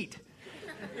to eat.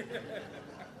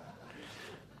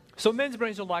 So men's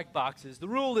brains are like boxes. The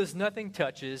rule is nothing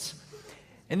touches.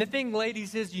 And the thing,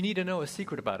 ladies, is you need to know a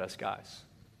secret about us guys.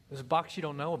 There's a box you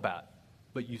don't know about,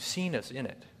 but you've seen us in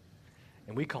it.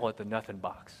 And we call it the nothing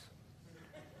box.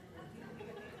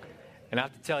 And I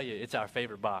have to tell you, it's our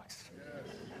favorite box.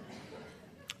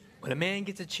 When a man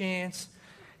gets a chance,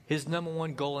 his number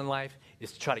one goal in life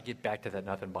is to try to get back to that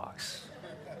nothing box.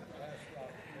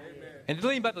 And the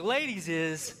thing about the ladies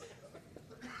is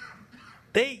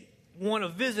they want to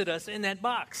visit us in that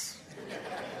box.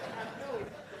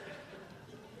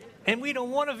 And we don't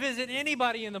want to visit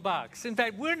anybody in the box. In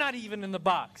fact, we're not even in the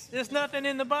box. There's nothing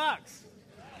in the box.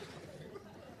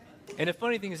 And the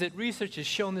funny thing is that research has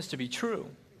shown this to be true.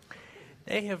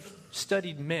 They have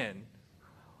studied men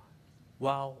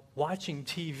while watching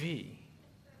TV,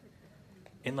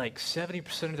 and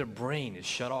 70% of their brain is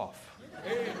shut off.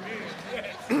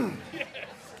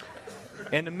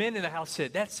 And the men in the house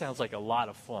said, that sounds like a lot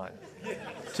of fun,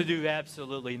 to do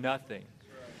absolutely nothing.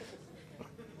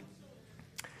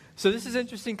 So this is an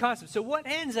interesting concept. So what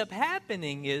ends up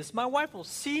happening is my wife will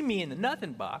see me in the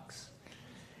nothing box,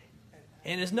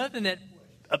 and there's nothing that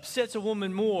upsets a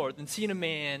woman more than seeing a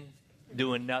man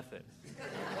doing nothing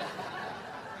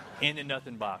in the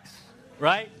nothing box,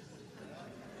 right?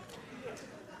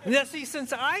 Now, see,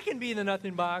 since I can be in the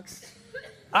nothing box,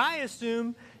 I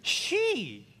assume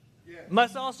she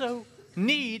must also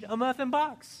need a nothing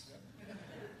box.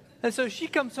 And so she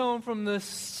comes home from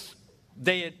this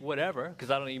day at whatever,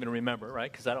 because I don't even remember,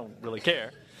 right? Because I don't really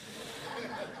care.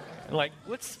 And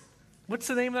what's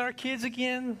the name of our kids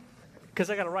again? Because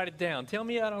I got to write it down. Tell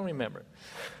me I don't remember.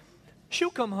 She'll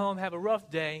come home, have a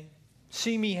rough day,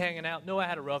 see me hanging out, know I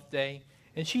had a rough day,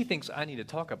 and she thinks I need to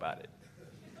talk about it.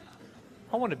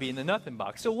 I want to be in the nothing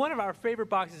box. So one of our favorite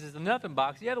boxes is the nothing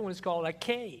box. The other one is called a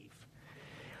cave.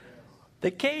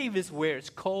 The cave is where it's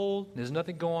cold, there's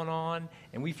nothing going on,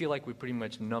 and we feel like we're pretty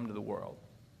much numb to the world.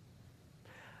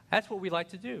 That's what we like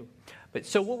to do. But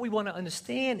so what we want to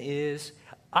understand is,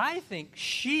 I think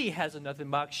she has a nothing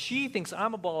box. She thinks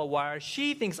I'm a ball of wire.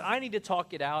 She thinks I need to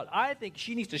talk it out. I think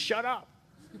she needs to shut up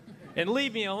and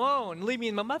leave me alone, leave me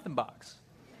in my nothing box.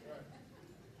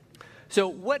 So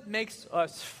what makes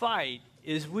us fight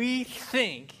is we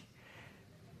think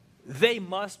they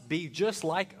must be just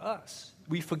like us.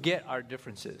 We forget our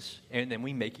differences, and then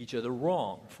we make each other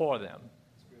wrong for them.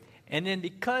 And then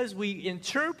because we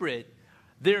interpret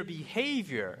their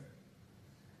behavior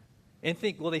and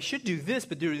think, well, they should do this,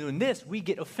 but they're doing this, we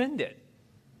get offended.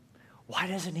 Why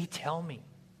doesn't he tell me?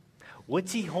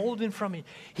 What's he holding from me?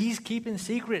 He's keeping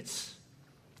secrets.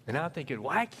 And I'm thinking,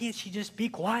 why can't she just be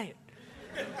quiet?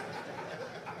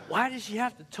 Why does she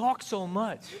have to talk so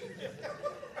much?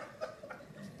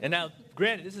 And now,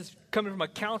 granted, this is coming from a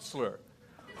counselor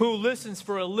who listens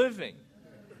for a living.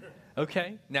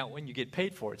 Okay? Now, when you get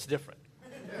paid for it, it's different.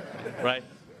 Right?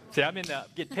 See, I'm in the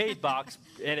get paid box,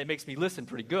 and it makes me listen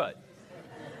pretty good.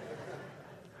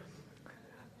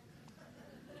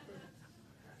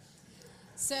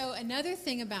 So another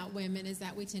thing about women is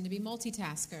that we tend to be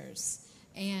multitaskers.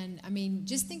 And, I mean,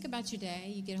 just think about your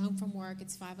day. You get home from work,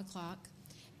 it's 5 o'clock,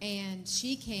 and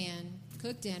she can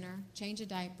cook dinner, change a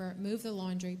diaper, move the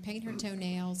laundry, paint her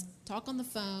toenails, talk on the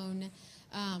phone,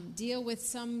 deal with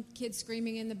some kid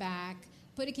screaming in the back,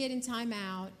 put a kid in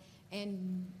timeout,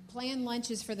 and plan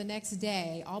lunches for the next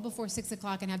day, all before 6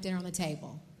 o'clock, and have dinner on the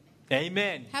table.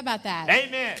 Amen. How about that?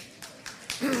 Amen.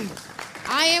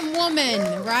 I am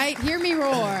woman, right? Hear me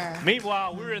roar.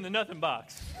 Meanwhile, we're in the nothing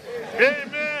box.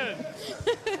 Amen.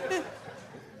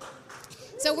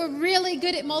 So we're really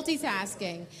good at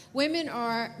multitasking. Women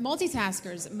are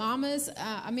multitaskers. Mamas,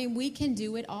 we can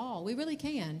do it all. We really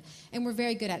can. And we're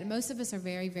very good at it. Most of us are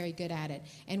very, very good at it.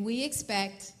 And we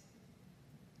expect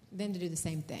them to do the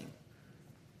same thing.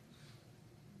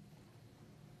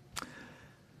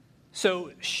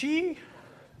 So she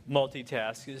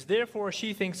multitasks, therefore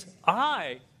she thinks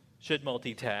I should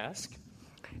multitask.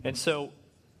 And so,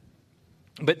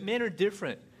 but men are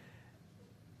different.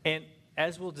 And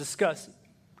as we'll discuss,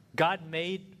 God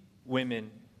made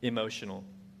women emotional.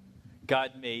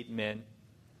 God made men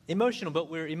emotional, but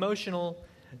we're emotional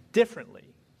differently.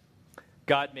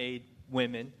 God made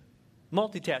women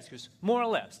multitaskers, more or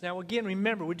less. Now, again,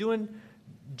 remember, we're doing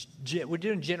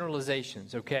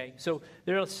generalizations, okay? So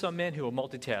there are some men who are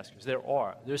multitaskers.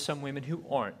 There's some women who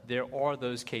aren't. There are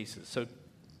those cases. So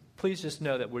please just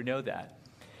know that we know that.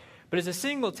 But as a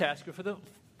single tasker, for the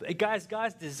guys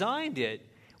designed it.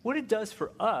 What it does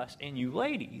for us and you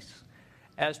ladies,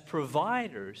 as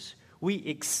providers, we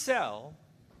excel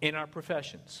in our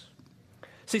professions.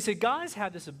 See, so guys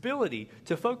have this ability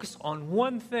to focus on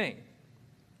one thing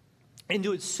and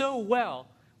do it so well,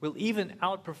 we'll even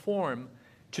outperform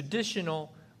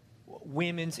traditional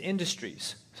women's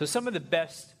industries. So some of the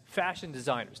best fashion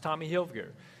designers, Tommy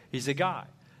Hilfiger, he's a guy.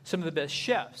 Some of the best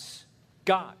chefs,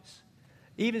 guys.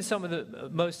 Even some of the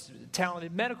most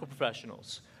talented medical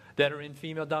professionals that are in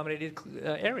female-dominated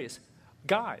areas,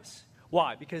 guys.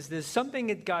 Why? Because there's something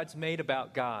that God's made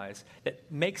about guys that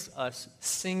makes us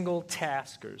single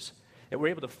taskers, that we're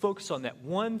able to focus on that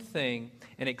one thing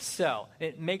and excel. And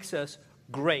it makes us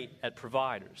great at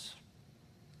providers.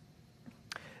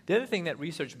 The other thing that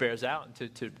research bears out,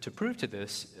 and to prove to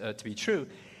this to be true,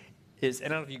 is,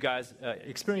 and I don't know if you guys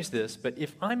experienced this, but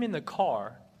if I'm in the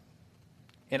car,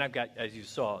 and I've got, as you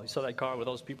saw that car with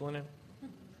those people in it?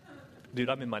 Dude,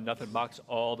 I'm in my nothing box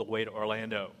all the way to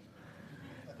Orlando.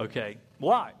 Okay.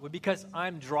 Why? Well, because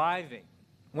I'm driving.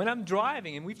 When I'm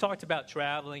driving, and we've talked about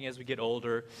traveling as we get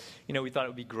older, we thought it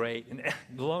would be great. And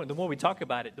the more we talk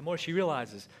about it, the more she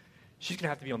realizes she's going to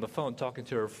have to be on the phone talking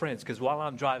to her friends, because while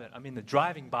I'm driving, I'm in the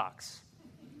driving box.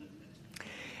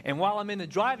 And while I'm in the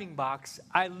driving box,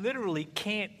 I literally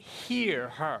can't hear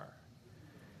her.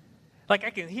 Like, I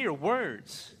can hear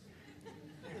words.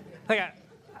 Like,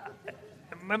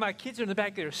 my kids are in the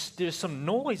back, there's some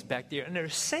noise back there, and they're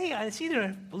saying, I see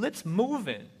their lips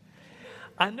moving.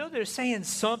 I know they're saying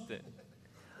something.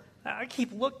 I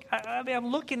keep I'm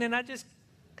looking, and I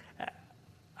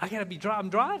gotta be I'm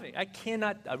driving. I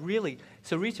cannot really.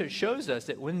 So research shows us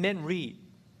that when men read,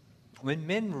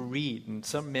 and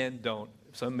some men don't,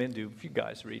 some men do, a few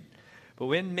guys read, but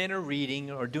when men are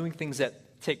reading or doing things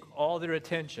that take all their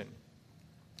attention,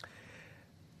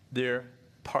 they're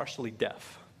partially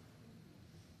deaf.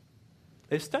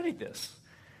 They've studied this.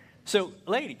 So,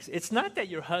 ladies, it's not that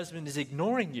your husband is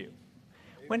ignoring you.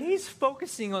 When he's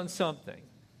focusing on something,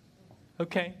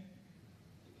 okay?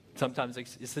 Sometimes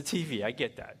it's the TV, I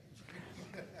get that.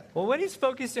 Well, when he's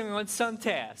focusing on some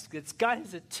task that's got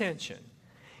his attention,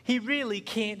 he really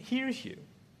can't hear you.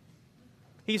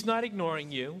 He's not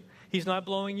ignoring you. He's not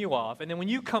blowing you off. And then when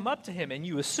you come up to him and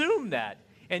you assume that,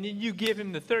 and then you give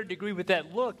him the third degree with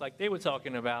that look like they were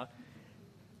talking about,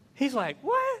 he's like,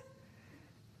 what?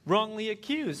 Wrongly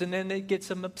accused, and then it gets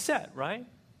him upset, right?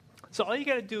 So all you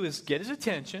got to do is get his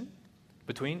attention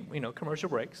between, commercial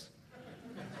breaks.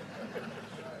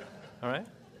 All right?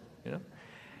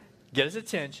 Get his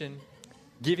attention,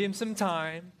 give him some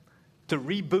time to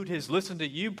reboot his listen to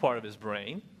you part of his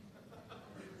brain.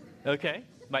 Okay?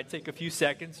 Might take a few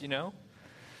seconds,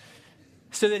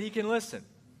 so that he can listen.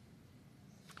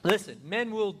 Listen,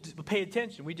 men will pay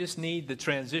attention. We just need the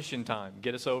transition time.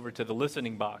 Get us over to the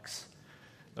listening box.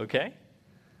 Okay?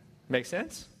 Make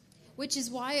sense? Which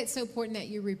is why it's so important that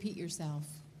you repeat yourself.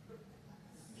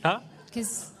 Huh?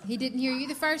 Because he didn't hear you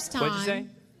the first time. What'd you say?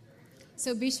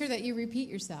 So be sure that you repeat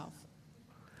yourself.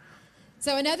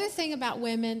 So another thing about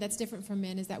women that's different from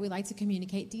men is that we like to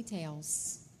communicate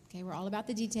details. Okay, we're all about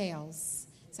the details.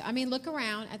 So, look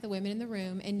around at the women in the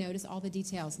room and notice all the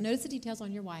details. Notice the details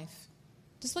on your wife.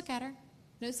 Just look at her.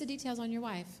 Notice the details on your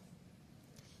wife.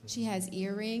 She has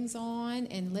earrings on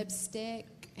and lipstick,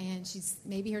 and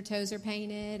maybe her toes are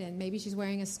painted, and maybe she's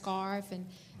wearing a scarf, and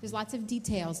there's lots of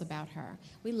details about her.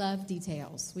 We love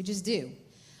details. We just do.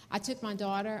 I took my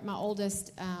daughter, my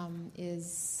oldest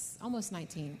is almost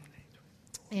 19,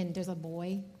 and there's a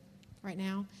boy right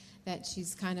now that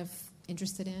she's kind of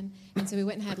interested in. And so we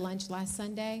went and had lunch last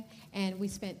Sunday, and we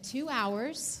spent 2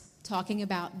 hours talking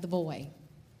about the boy.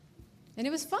 And it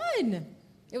was fun.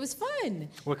 It was fun.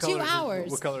 What 2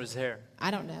 hours. What color is his hair?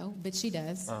 I don't know, but she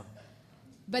does. Oh.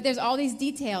 But there's all these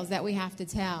details that we have to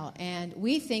tell, and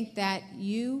we think that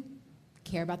you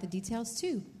care about the details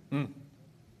too.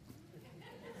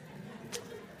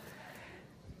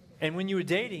 And when you were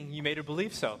dating, you made her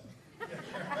believe so.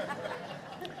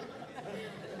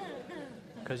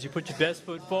 Because you put your best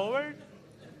foot forward,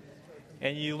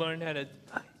 and you learned how to,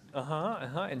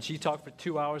 and she talked for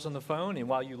 2 hours on the phone, and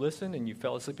while you listened, and you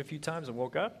fell asleep a few times and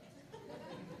woke up.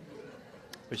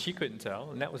 But she couldn't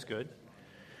tell, and that was good.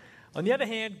 On the other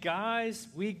hand, guys,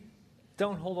 we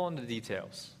don't hold on to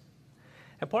details.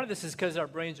 And part of this is because our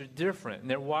brains are different,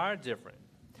 and they're wired different.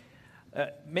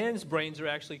 Men's brains are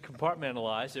actually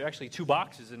compartmentalized. There are actually 2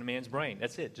 boxes in a man's brain.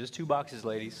 That's it, just 2 boxes,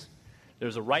 ladies.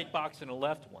 There's a right box and a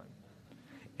left one.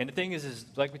 And the thing is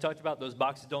like we talked about, those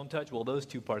boxes don't touch. Well, those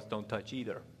 2 parts don't touch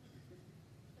either.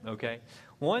 Okay?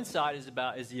 One side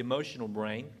is the emotional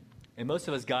brain, and most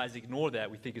of us guys ignore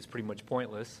that. We think it's pretty much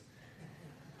pointless.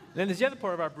 Then there's the other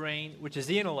part of our brain, which is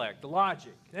the intellect, the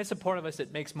logic. That's the part of us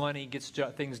that makes money, gets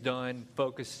things done,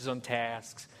 focuses on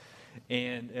tasks,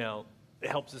 and it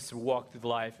helps us to walk through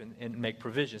life and make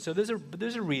provisions. So there's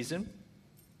a reason,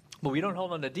 but we don't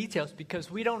hold on to details because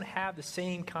we don't have the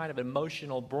same kind of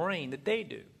emotional brain that they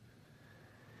do.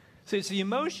 So it's the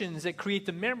emotions that create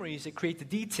the memories that create the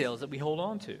details that we hold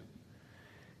on to.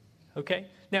 Okay?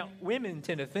 Now, women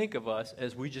tend to think of us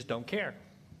as we just don't care.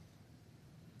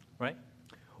 Right?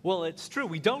 Well, it's true,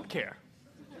 we don't care.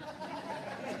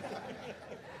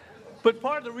 But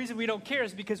part of the reason we don't care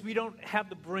is because we don't have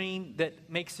the brain that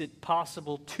makes it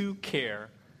possible to care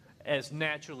as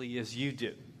naturally as you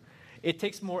do. It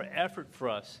takes more effort for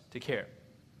us to care.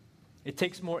 It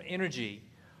takes more energy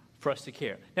for us to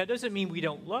care. Now, it doesn't mean we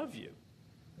don't love you.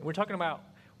 We're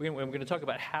going to talk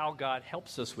about how God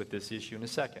helps us with this issue in a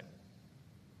second.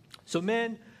 So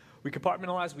men, we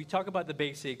compartmentalize, we talk about the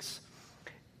basics.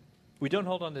 We don't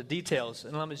hold on to details.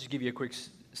 And let me just give you a quick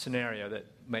scenario that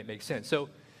might make sense. So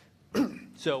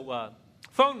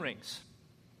phone rings.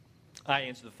 I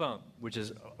answer the phone, which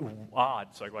is odd.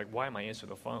 It's like why am I answering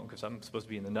the phone? Because I'm supposed to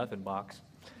be in the nothing box.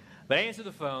 But I answer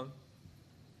the phone,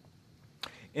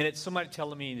 and it's somebody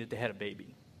telling me that they had a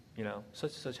baby.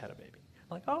 Such and such had a baby.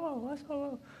 I'm like,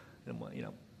 oh. And I'm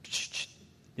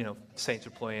saints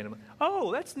are playing. I'm like,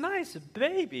 oh, that's nice, a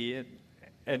baby.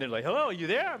 And they're like, hello, are you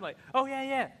there? I'm like, oh,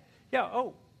 yeah. Yeah,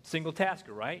 oh, single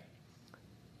tasker, right?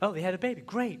 Oh, they had a baby.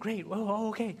 Great. Oh,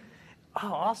 okay.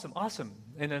 Oh, awesome.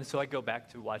 And then so I go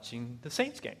back to watching the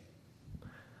Saints game,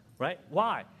 right?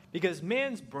 Why? Because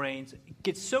man's brains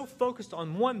get so focused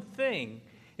on one thing,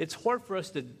 it's hard for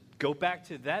us to go back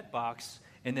to that box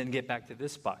and then get back to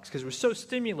this box because we're so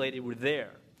stimulated, we're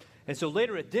there. And so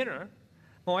later at dinner,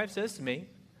 my wife says to me,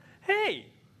 hey,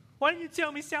 why didn't you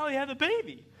tell me Sally had a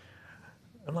baby?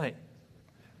 I'm like,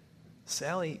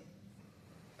 Sally?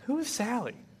 Who is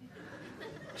Sally?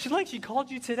 She called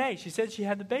you today. She said she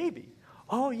had the baby.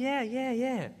 Oh, yeah.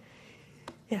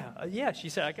 Yeah, she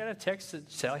said, I got a text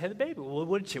that Sally had the baby. Well,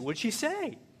 what'd she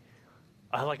say?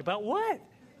 I like, about what?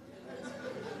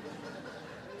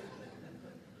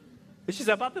 She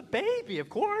said, about the baby, of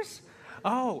course.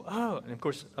 Oh. And, of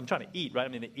course, I'm trying to eat, right?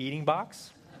 I'm in the eating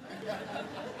box.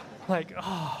 Like,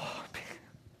 oh,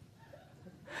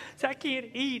 so I can't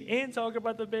eat and talk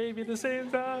about the baby at the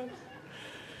same time.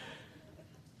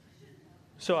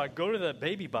 So I go to the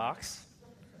baby box.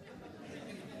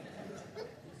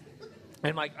 And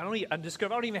I'm like, I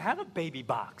don't even have a baby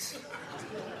box.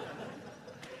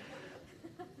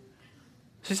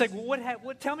 She's like, well,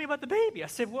 what? Tell me about the baby. I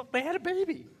said, well, they had a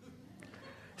baby.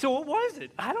 So what was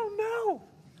it? I don't know.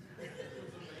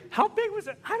 How big was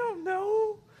it? I don't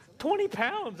know. 20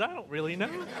 pounds. I don't really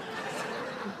know.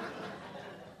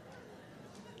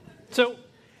 So,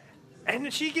 and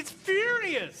then she gets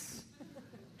furious.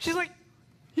 She's like,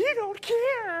 you don't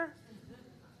care.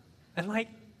 And like,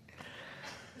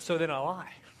 so then I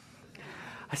lie.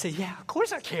 I say, yeah, of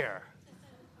course I care.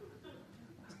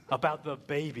 About the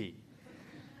baby.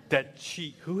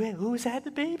 Who's had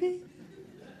the baby?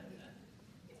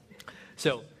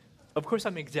 So, of course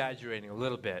I'm exaggerating a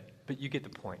little bit, but you get the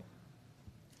point.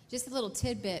 Just a little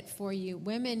tidbit for you.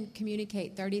 Women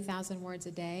communicate 30,000 words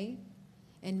a day,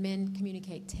 and men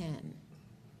communicate 10.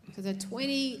 Because a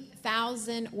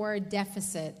 20,000 word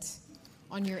deficit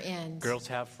on your end. Girls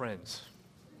have friends.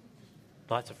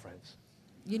 Lots of friends.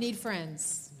 You need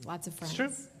friends. Lots of friends.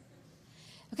 It's true.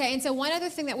 Okay, and so one other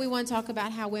thing that we want to talk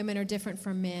about how women are different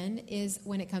from men is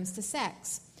when it comes to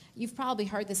sex. You've probably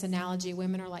heard this analogy,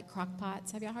 women are like crock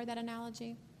pots. Have y'all heard that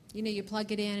analogy? You know, you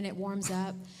plug it in and it warms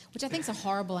up, which I think is a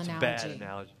horrible analogy. Bad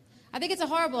analogy. I think it's a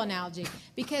horrible analogy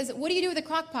because what do you do with a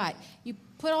crock pot? You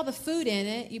put all the food in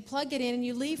it, you plug it in, and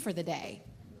you leave for the day.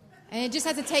 And it just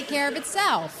has to take care of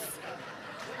itself.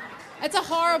 It's a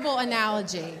horrible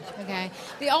analogy, okay?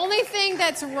 The only thing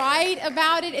that's right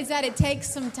about it is that it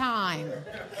takes some time,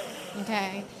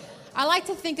 okay? I like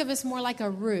to think of us more like a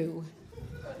roux.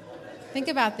 Think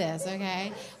about this,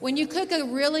 okay? When you cook a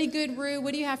really good roux,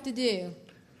 what do you have to do?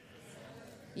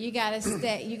 You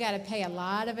gotta pay a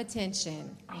lot of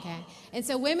attention, okay? And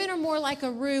so women are more like a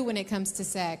roux when it comes to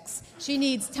sex. She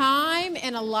needs time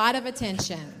and a lot of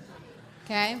attention,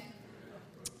 okay?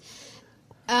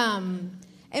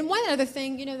 And one other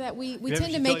thing, you know, that we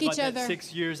tend to make each other. That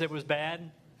 6 years that was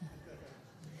bad.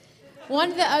 One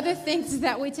of the other things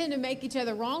that we tend to make each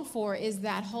other wrong for is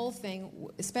that whole thing,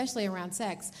 especially around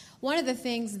sex. One of the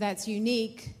things that's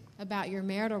unique about your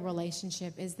marital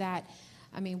relationship is that,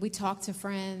 I mean, we talk to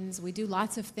friends, we do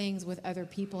lots of things with other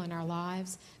people in our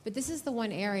lives, but this is the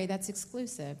one area that's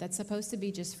exclusive, that's supposed to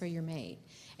be just for your mate.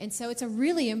 And so it's a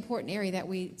really important area that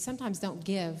we sometimes don't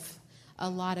give a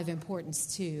lot of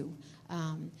importance to.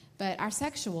 But our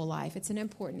sexual life, it's an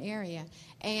important area.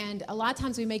 And a lot of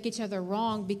times we make each other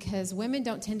wrong because women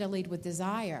don't tend to lead with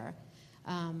desire.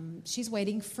 She's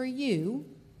waiting for you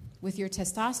with your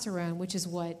testosterone, which is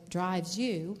what drives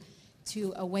you,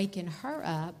 to awaken her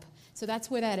up. So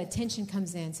that's where that attention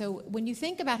comes in. So when you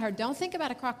think about her, don't think about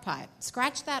a crock pot.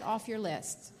 Scratch that off your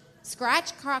list.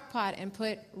 Scratch crock pot and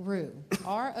put roux.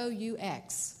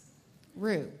 R-O-U-X.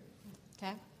 Roux.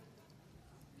 Okay?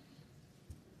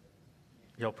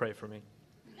 Y'all pray for me.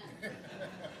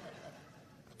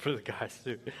 For the guys,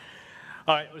 too.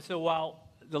 All right, so while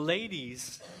the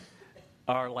ladies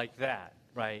are like that,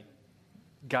 right,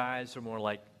 guys are more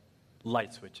like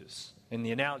light switches. And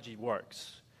the analogy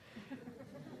works.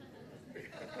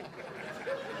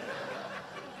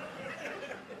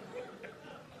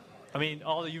 I mean,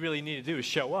 all you really need to do is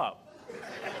show up.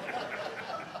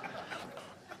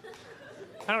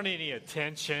 I don't need any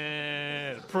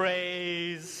attention,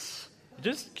 praise.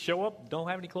 Just show up, don't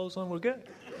have any clothes on, we're good.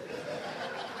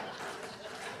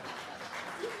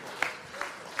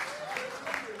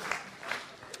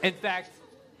 In fact,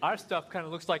 our stuff kind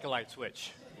of looks like a light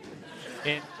switch.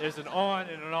 And there's an on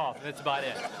and an off, and that's about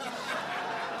it.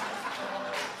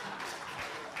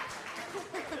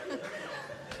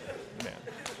 Man.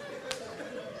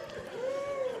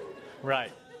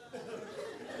 Right.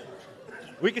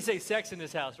 We can say sex in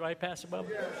this house, right, Pastor Bubba?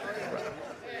 Right.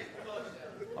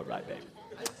 All right, baby.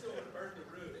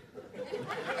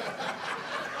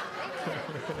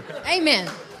 Amen.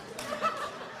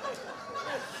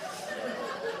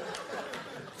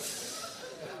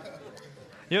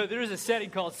 You know, there is a setting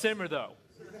called simmer, though.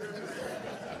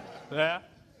 Yeah?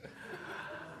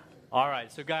 All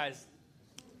right, so guys,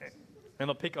 I'm going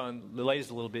to pick on the ladies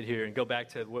a little bit here and go back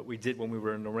to what we did when we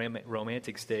were in the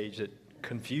romantic stage that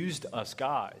confused us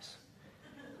guys.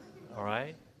 All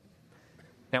right?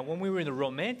 Now, when we were in the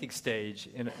romantic stage,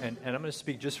 and I'm going to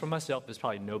speak just for myself, there's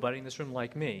probably nobody in this room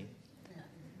like me.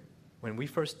 When we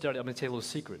first started, I'm going to tell you a little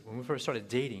secret. When we first started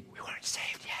dating, we weren't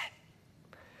saved yet.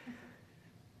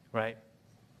 Right?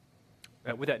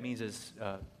 What that means is...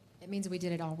 it means we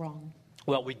did it all wrong.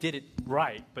 Well, we did it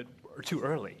right, but too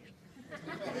early.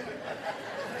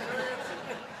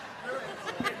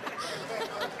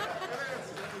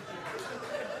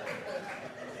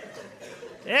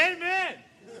 Amen!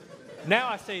 Now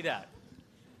I say that.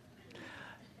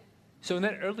 So in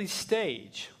that early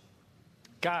stage,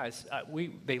 guys,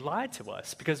 they lied to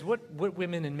us because what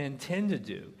women and men tend to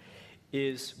do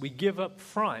is we give up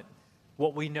front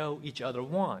what we know each other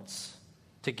wants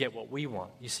to get what we want.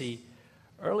 You see,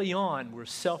 early on, we're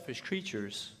selfish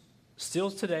creatures, still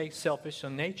today selfish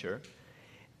in nature,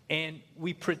 and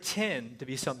we pretend to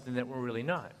be something that we're really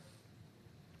not.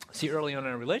 See, early on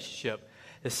in our relationship,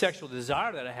 the sexual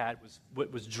desire that I had was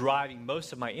what was driving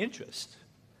most of my interest.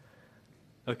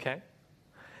 Okay?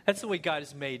 That's the way God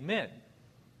has made men.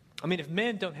 I mean, if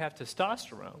men don't have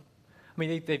testosterone, I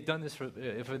mean, they've done this for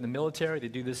in the military. They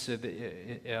do this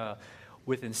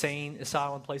with insane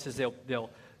asylum places. They'll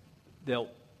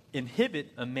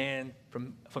inhibit a man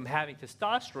from having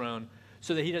testosterone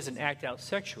so that he doesn't act out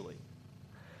sexually.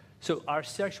 So our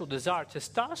sexual desire,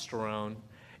 testosterone,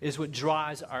 is what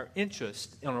drives our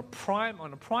interest on a prime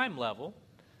level,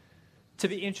 to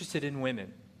be interested in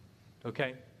women,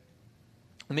 okay?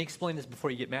 Let me explain this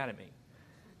before you get mad at me.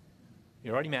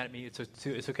 You're already mad at me.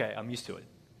 It's okay. I'm used to it.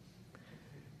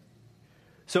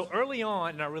 So early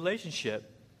on in our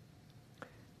relationship,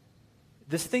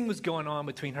 this thing was going on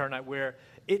between her and I where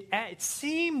it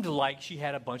seemed like she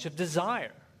had a bunch of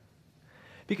desire.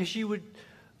 Because she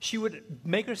would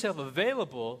make herself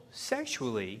available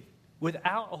sexually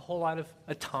without a whole lot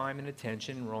of time and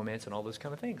attention and romance and all those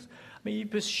kind of things. I mean, you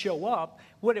just show up.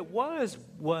 What it was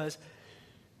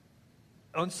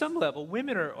on some level,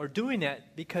 women are doing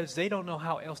that because they don't know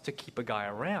how else to keep a guy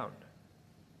around,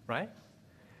 right?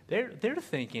 They're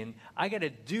thinking, I got to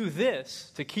do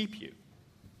this to keep you.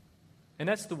 And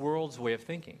that's the world's way of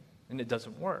thinking, and it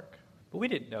doesn't work. But we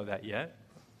didn't know that yet.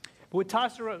 But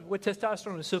what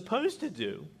testosterone is supposed to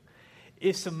do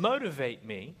is to motivate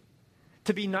me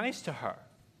to be nice to her.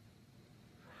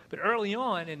 But early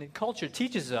on, and the culture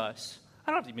teaches us,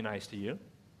 I don't have to be nice to you.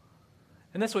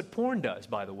 And that's what porn does,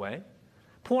 by the way.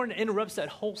 Porn interrupts that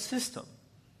whole system.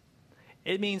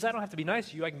 It means I don't have to be nice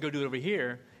to you. I can go do it over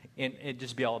here and it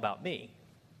just be all about me.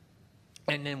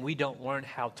 And then we don't learn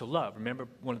how to love. Remember,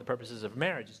 one of the purposes of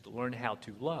marriage is to learn how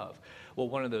to love. Well,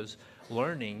 one of those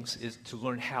learnings is to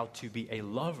learn how to be a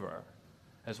lover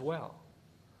as well.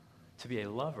 To be a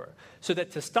lover. So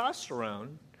that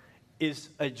testosterone is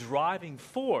a driving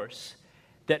force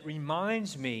that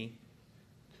reminds me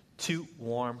to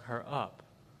warm her up.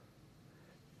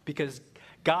 Because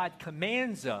God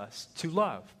commands us to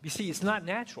love. You see, it's not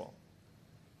natural.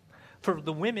 For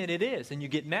the women, it is, and you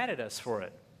get mad at us for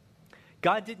it.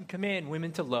 God didn't command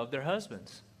women to love their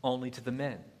husbands, only to the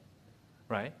men,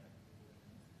 right?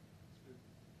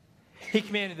 He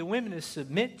commanded the women to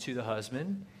submit to the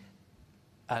husband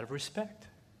out of respect.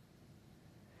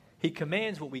 He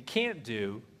commands what we can't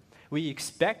do. We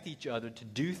expect each other to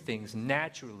do things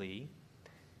naturally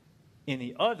in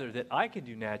the other that I can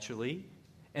do naturally,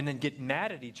 and then get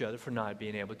mad at each other for not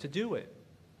being able to do it.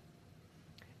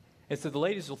 And so the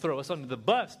ladies will throw us under the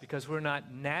bus because we're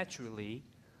not naturally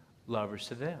lovers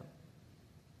to them.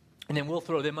 And then we'll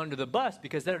throw them under the bus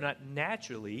because they're not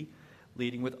naturally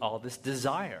leading with all this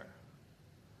desire.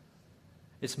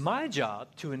 It's my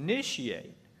job to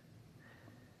initiate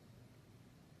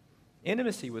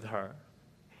intimacy with her,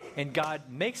 and God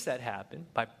makes that happen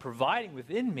by providing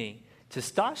within me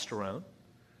testosterone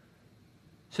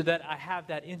so that I have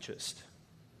that interest.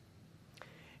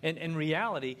 And in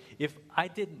reality, if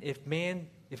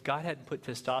God hadn't put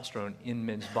testosterone in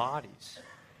men's bodies,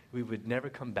 we would never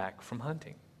come back from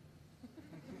hunting.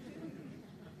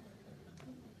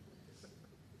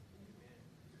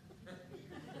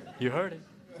 You heard it.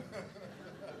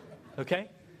 Okay?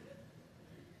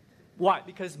 Why?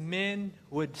 Because men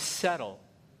would settle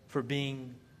for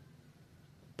being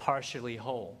partially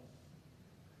whole.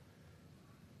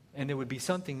 And there would be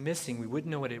something missing. We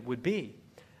wouldn't know what it would be.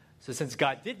 So since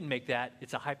God didn't make that,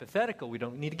 it's a hypothetical. We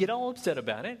don't need to get all upset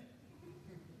about it.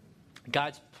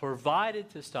 God's provided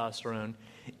testosterone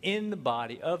in the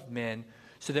body of men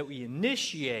so that we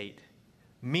initiate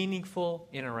meaningful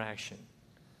interaction.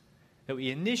 That we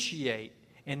initiate,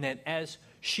 and that as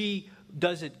she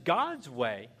does it God's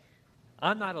way,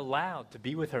 I'm not allowed to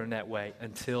be with her in that way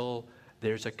until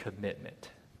there's a commitment.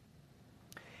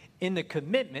 In the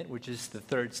commitment, which is the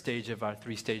third stage of our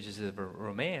 3 stages of a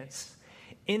romance,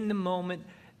 in the moment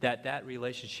that that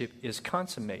relationship is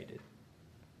consummated,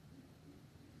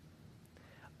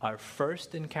 our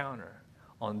first encounter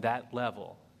on that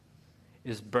level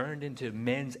is burned into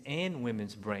men's and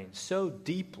women's brains so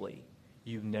deeply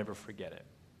you never forget it.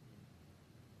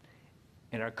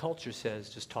 And our culture says,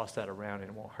 just toss that around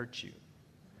and it won't hurt you.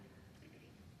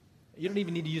 You don't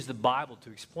even need to use the Bible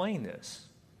to explain this.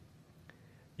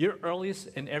 Your earliest,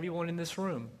 and everyone in this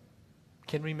room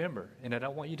can remember, and I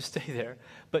don't want you to stay there,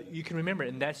 but you can remember,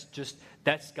 and that's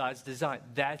God's design.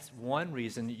 That's one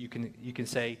reason that you can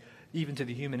say, even to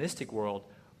the humanistic world,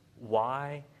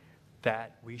 why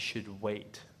that we should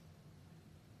wait.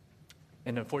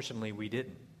 And unfortunately, we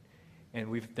didn't.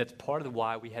 And that's part of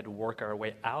why we had to work our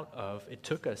way out of, it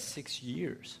took us 6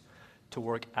 years to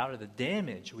work out of the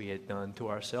damage we had done to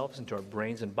ourselves and to our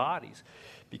brains and bodies,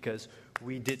 because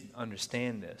we didn't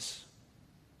understand this.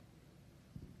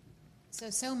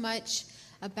 So much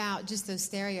about just those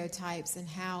stereotypes and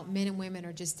how men and women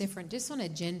are just different, just on a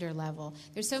gender level.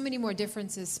 There's so many more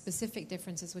differences, specific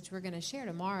differences, which we're going to share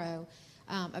tomorrow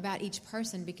about each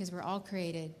person, because we're all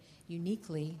created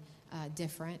uniquely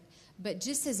different. But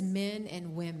just as men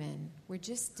and women, we're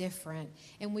just different.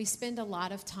 And we spend a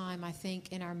lot of time, I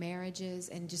think, in our marriages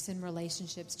and just in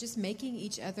relationships, just making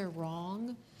each other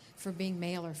wrong for being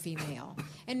male or female.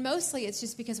 And mostly it's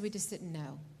just because we just didn't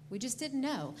know. We just didn't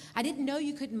know. I didn't know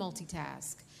you couldn't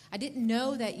multitask. I didn't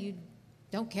know that you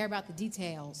don't care about the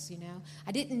details, you know.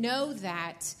 I didn't know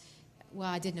that, well,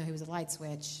 I did know he was a light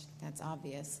switch. That's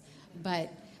obvious.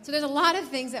 But, so there's a lot of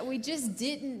things that we just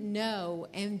didn't know,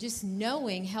 and just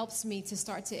knowing helps me to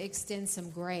start to extend some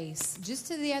grace just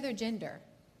to the other gender.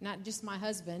 Not just my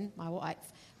husband, my wife,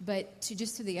 but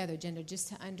to the other gender, just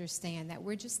to understand that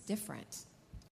we're just different.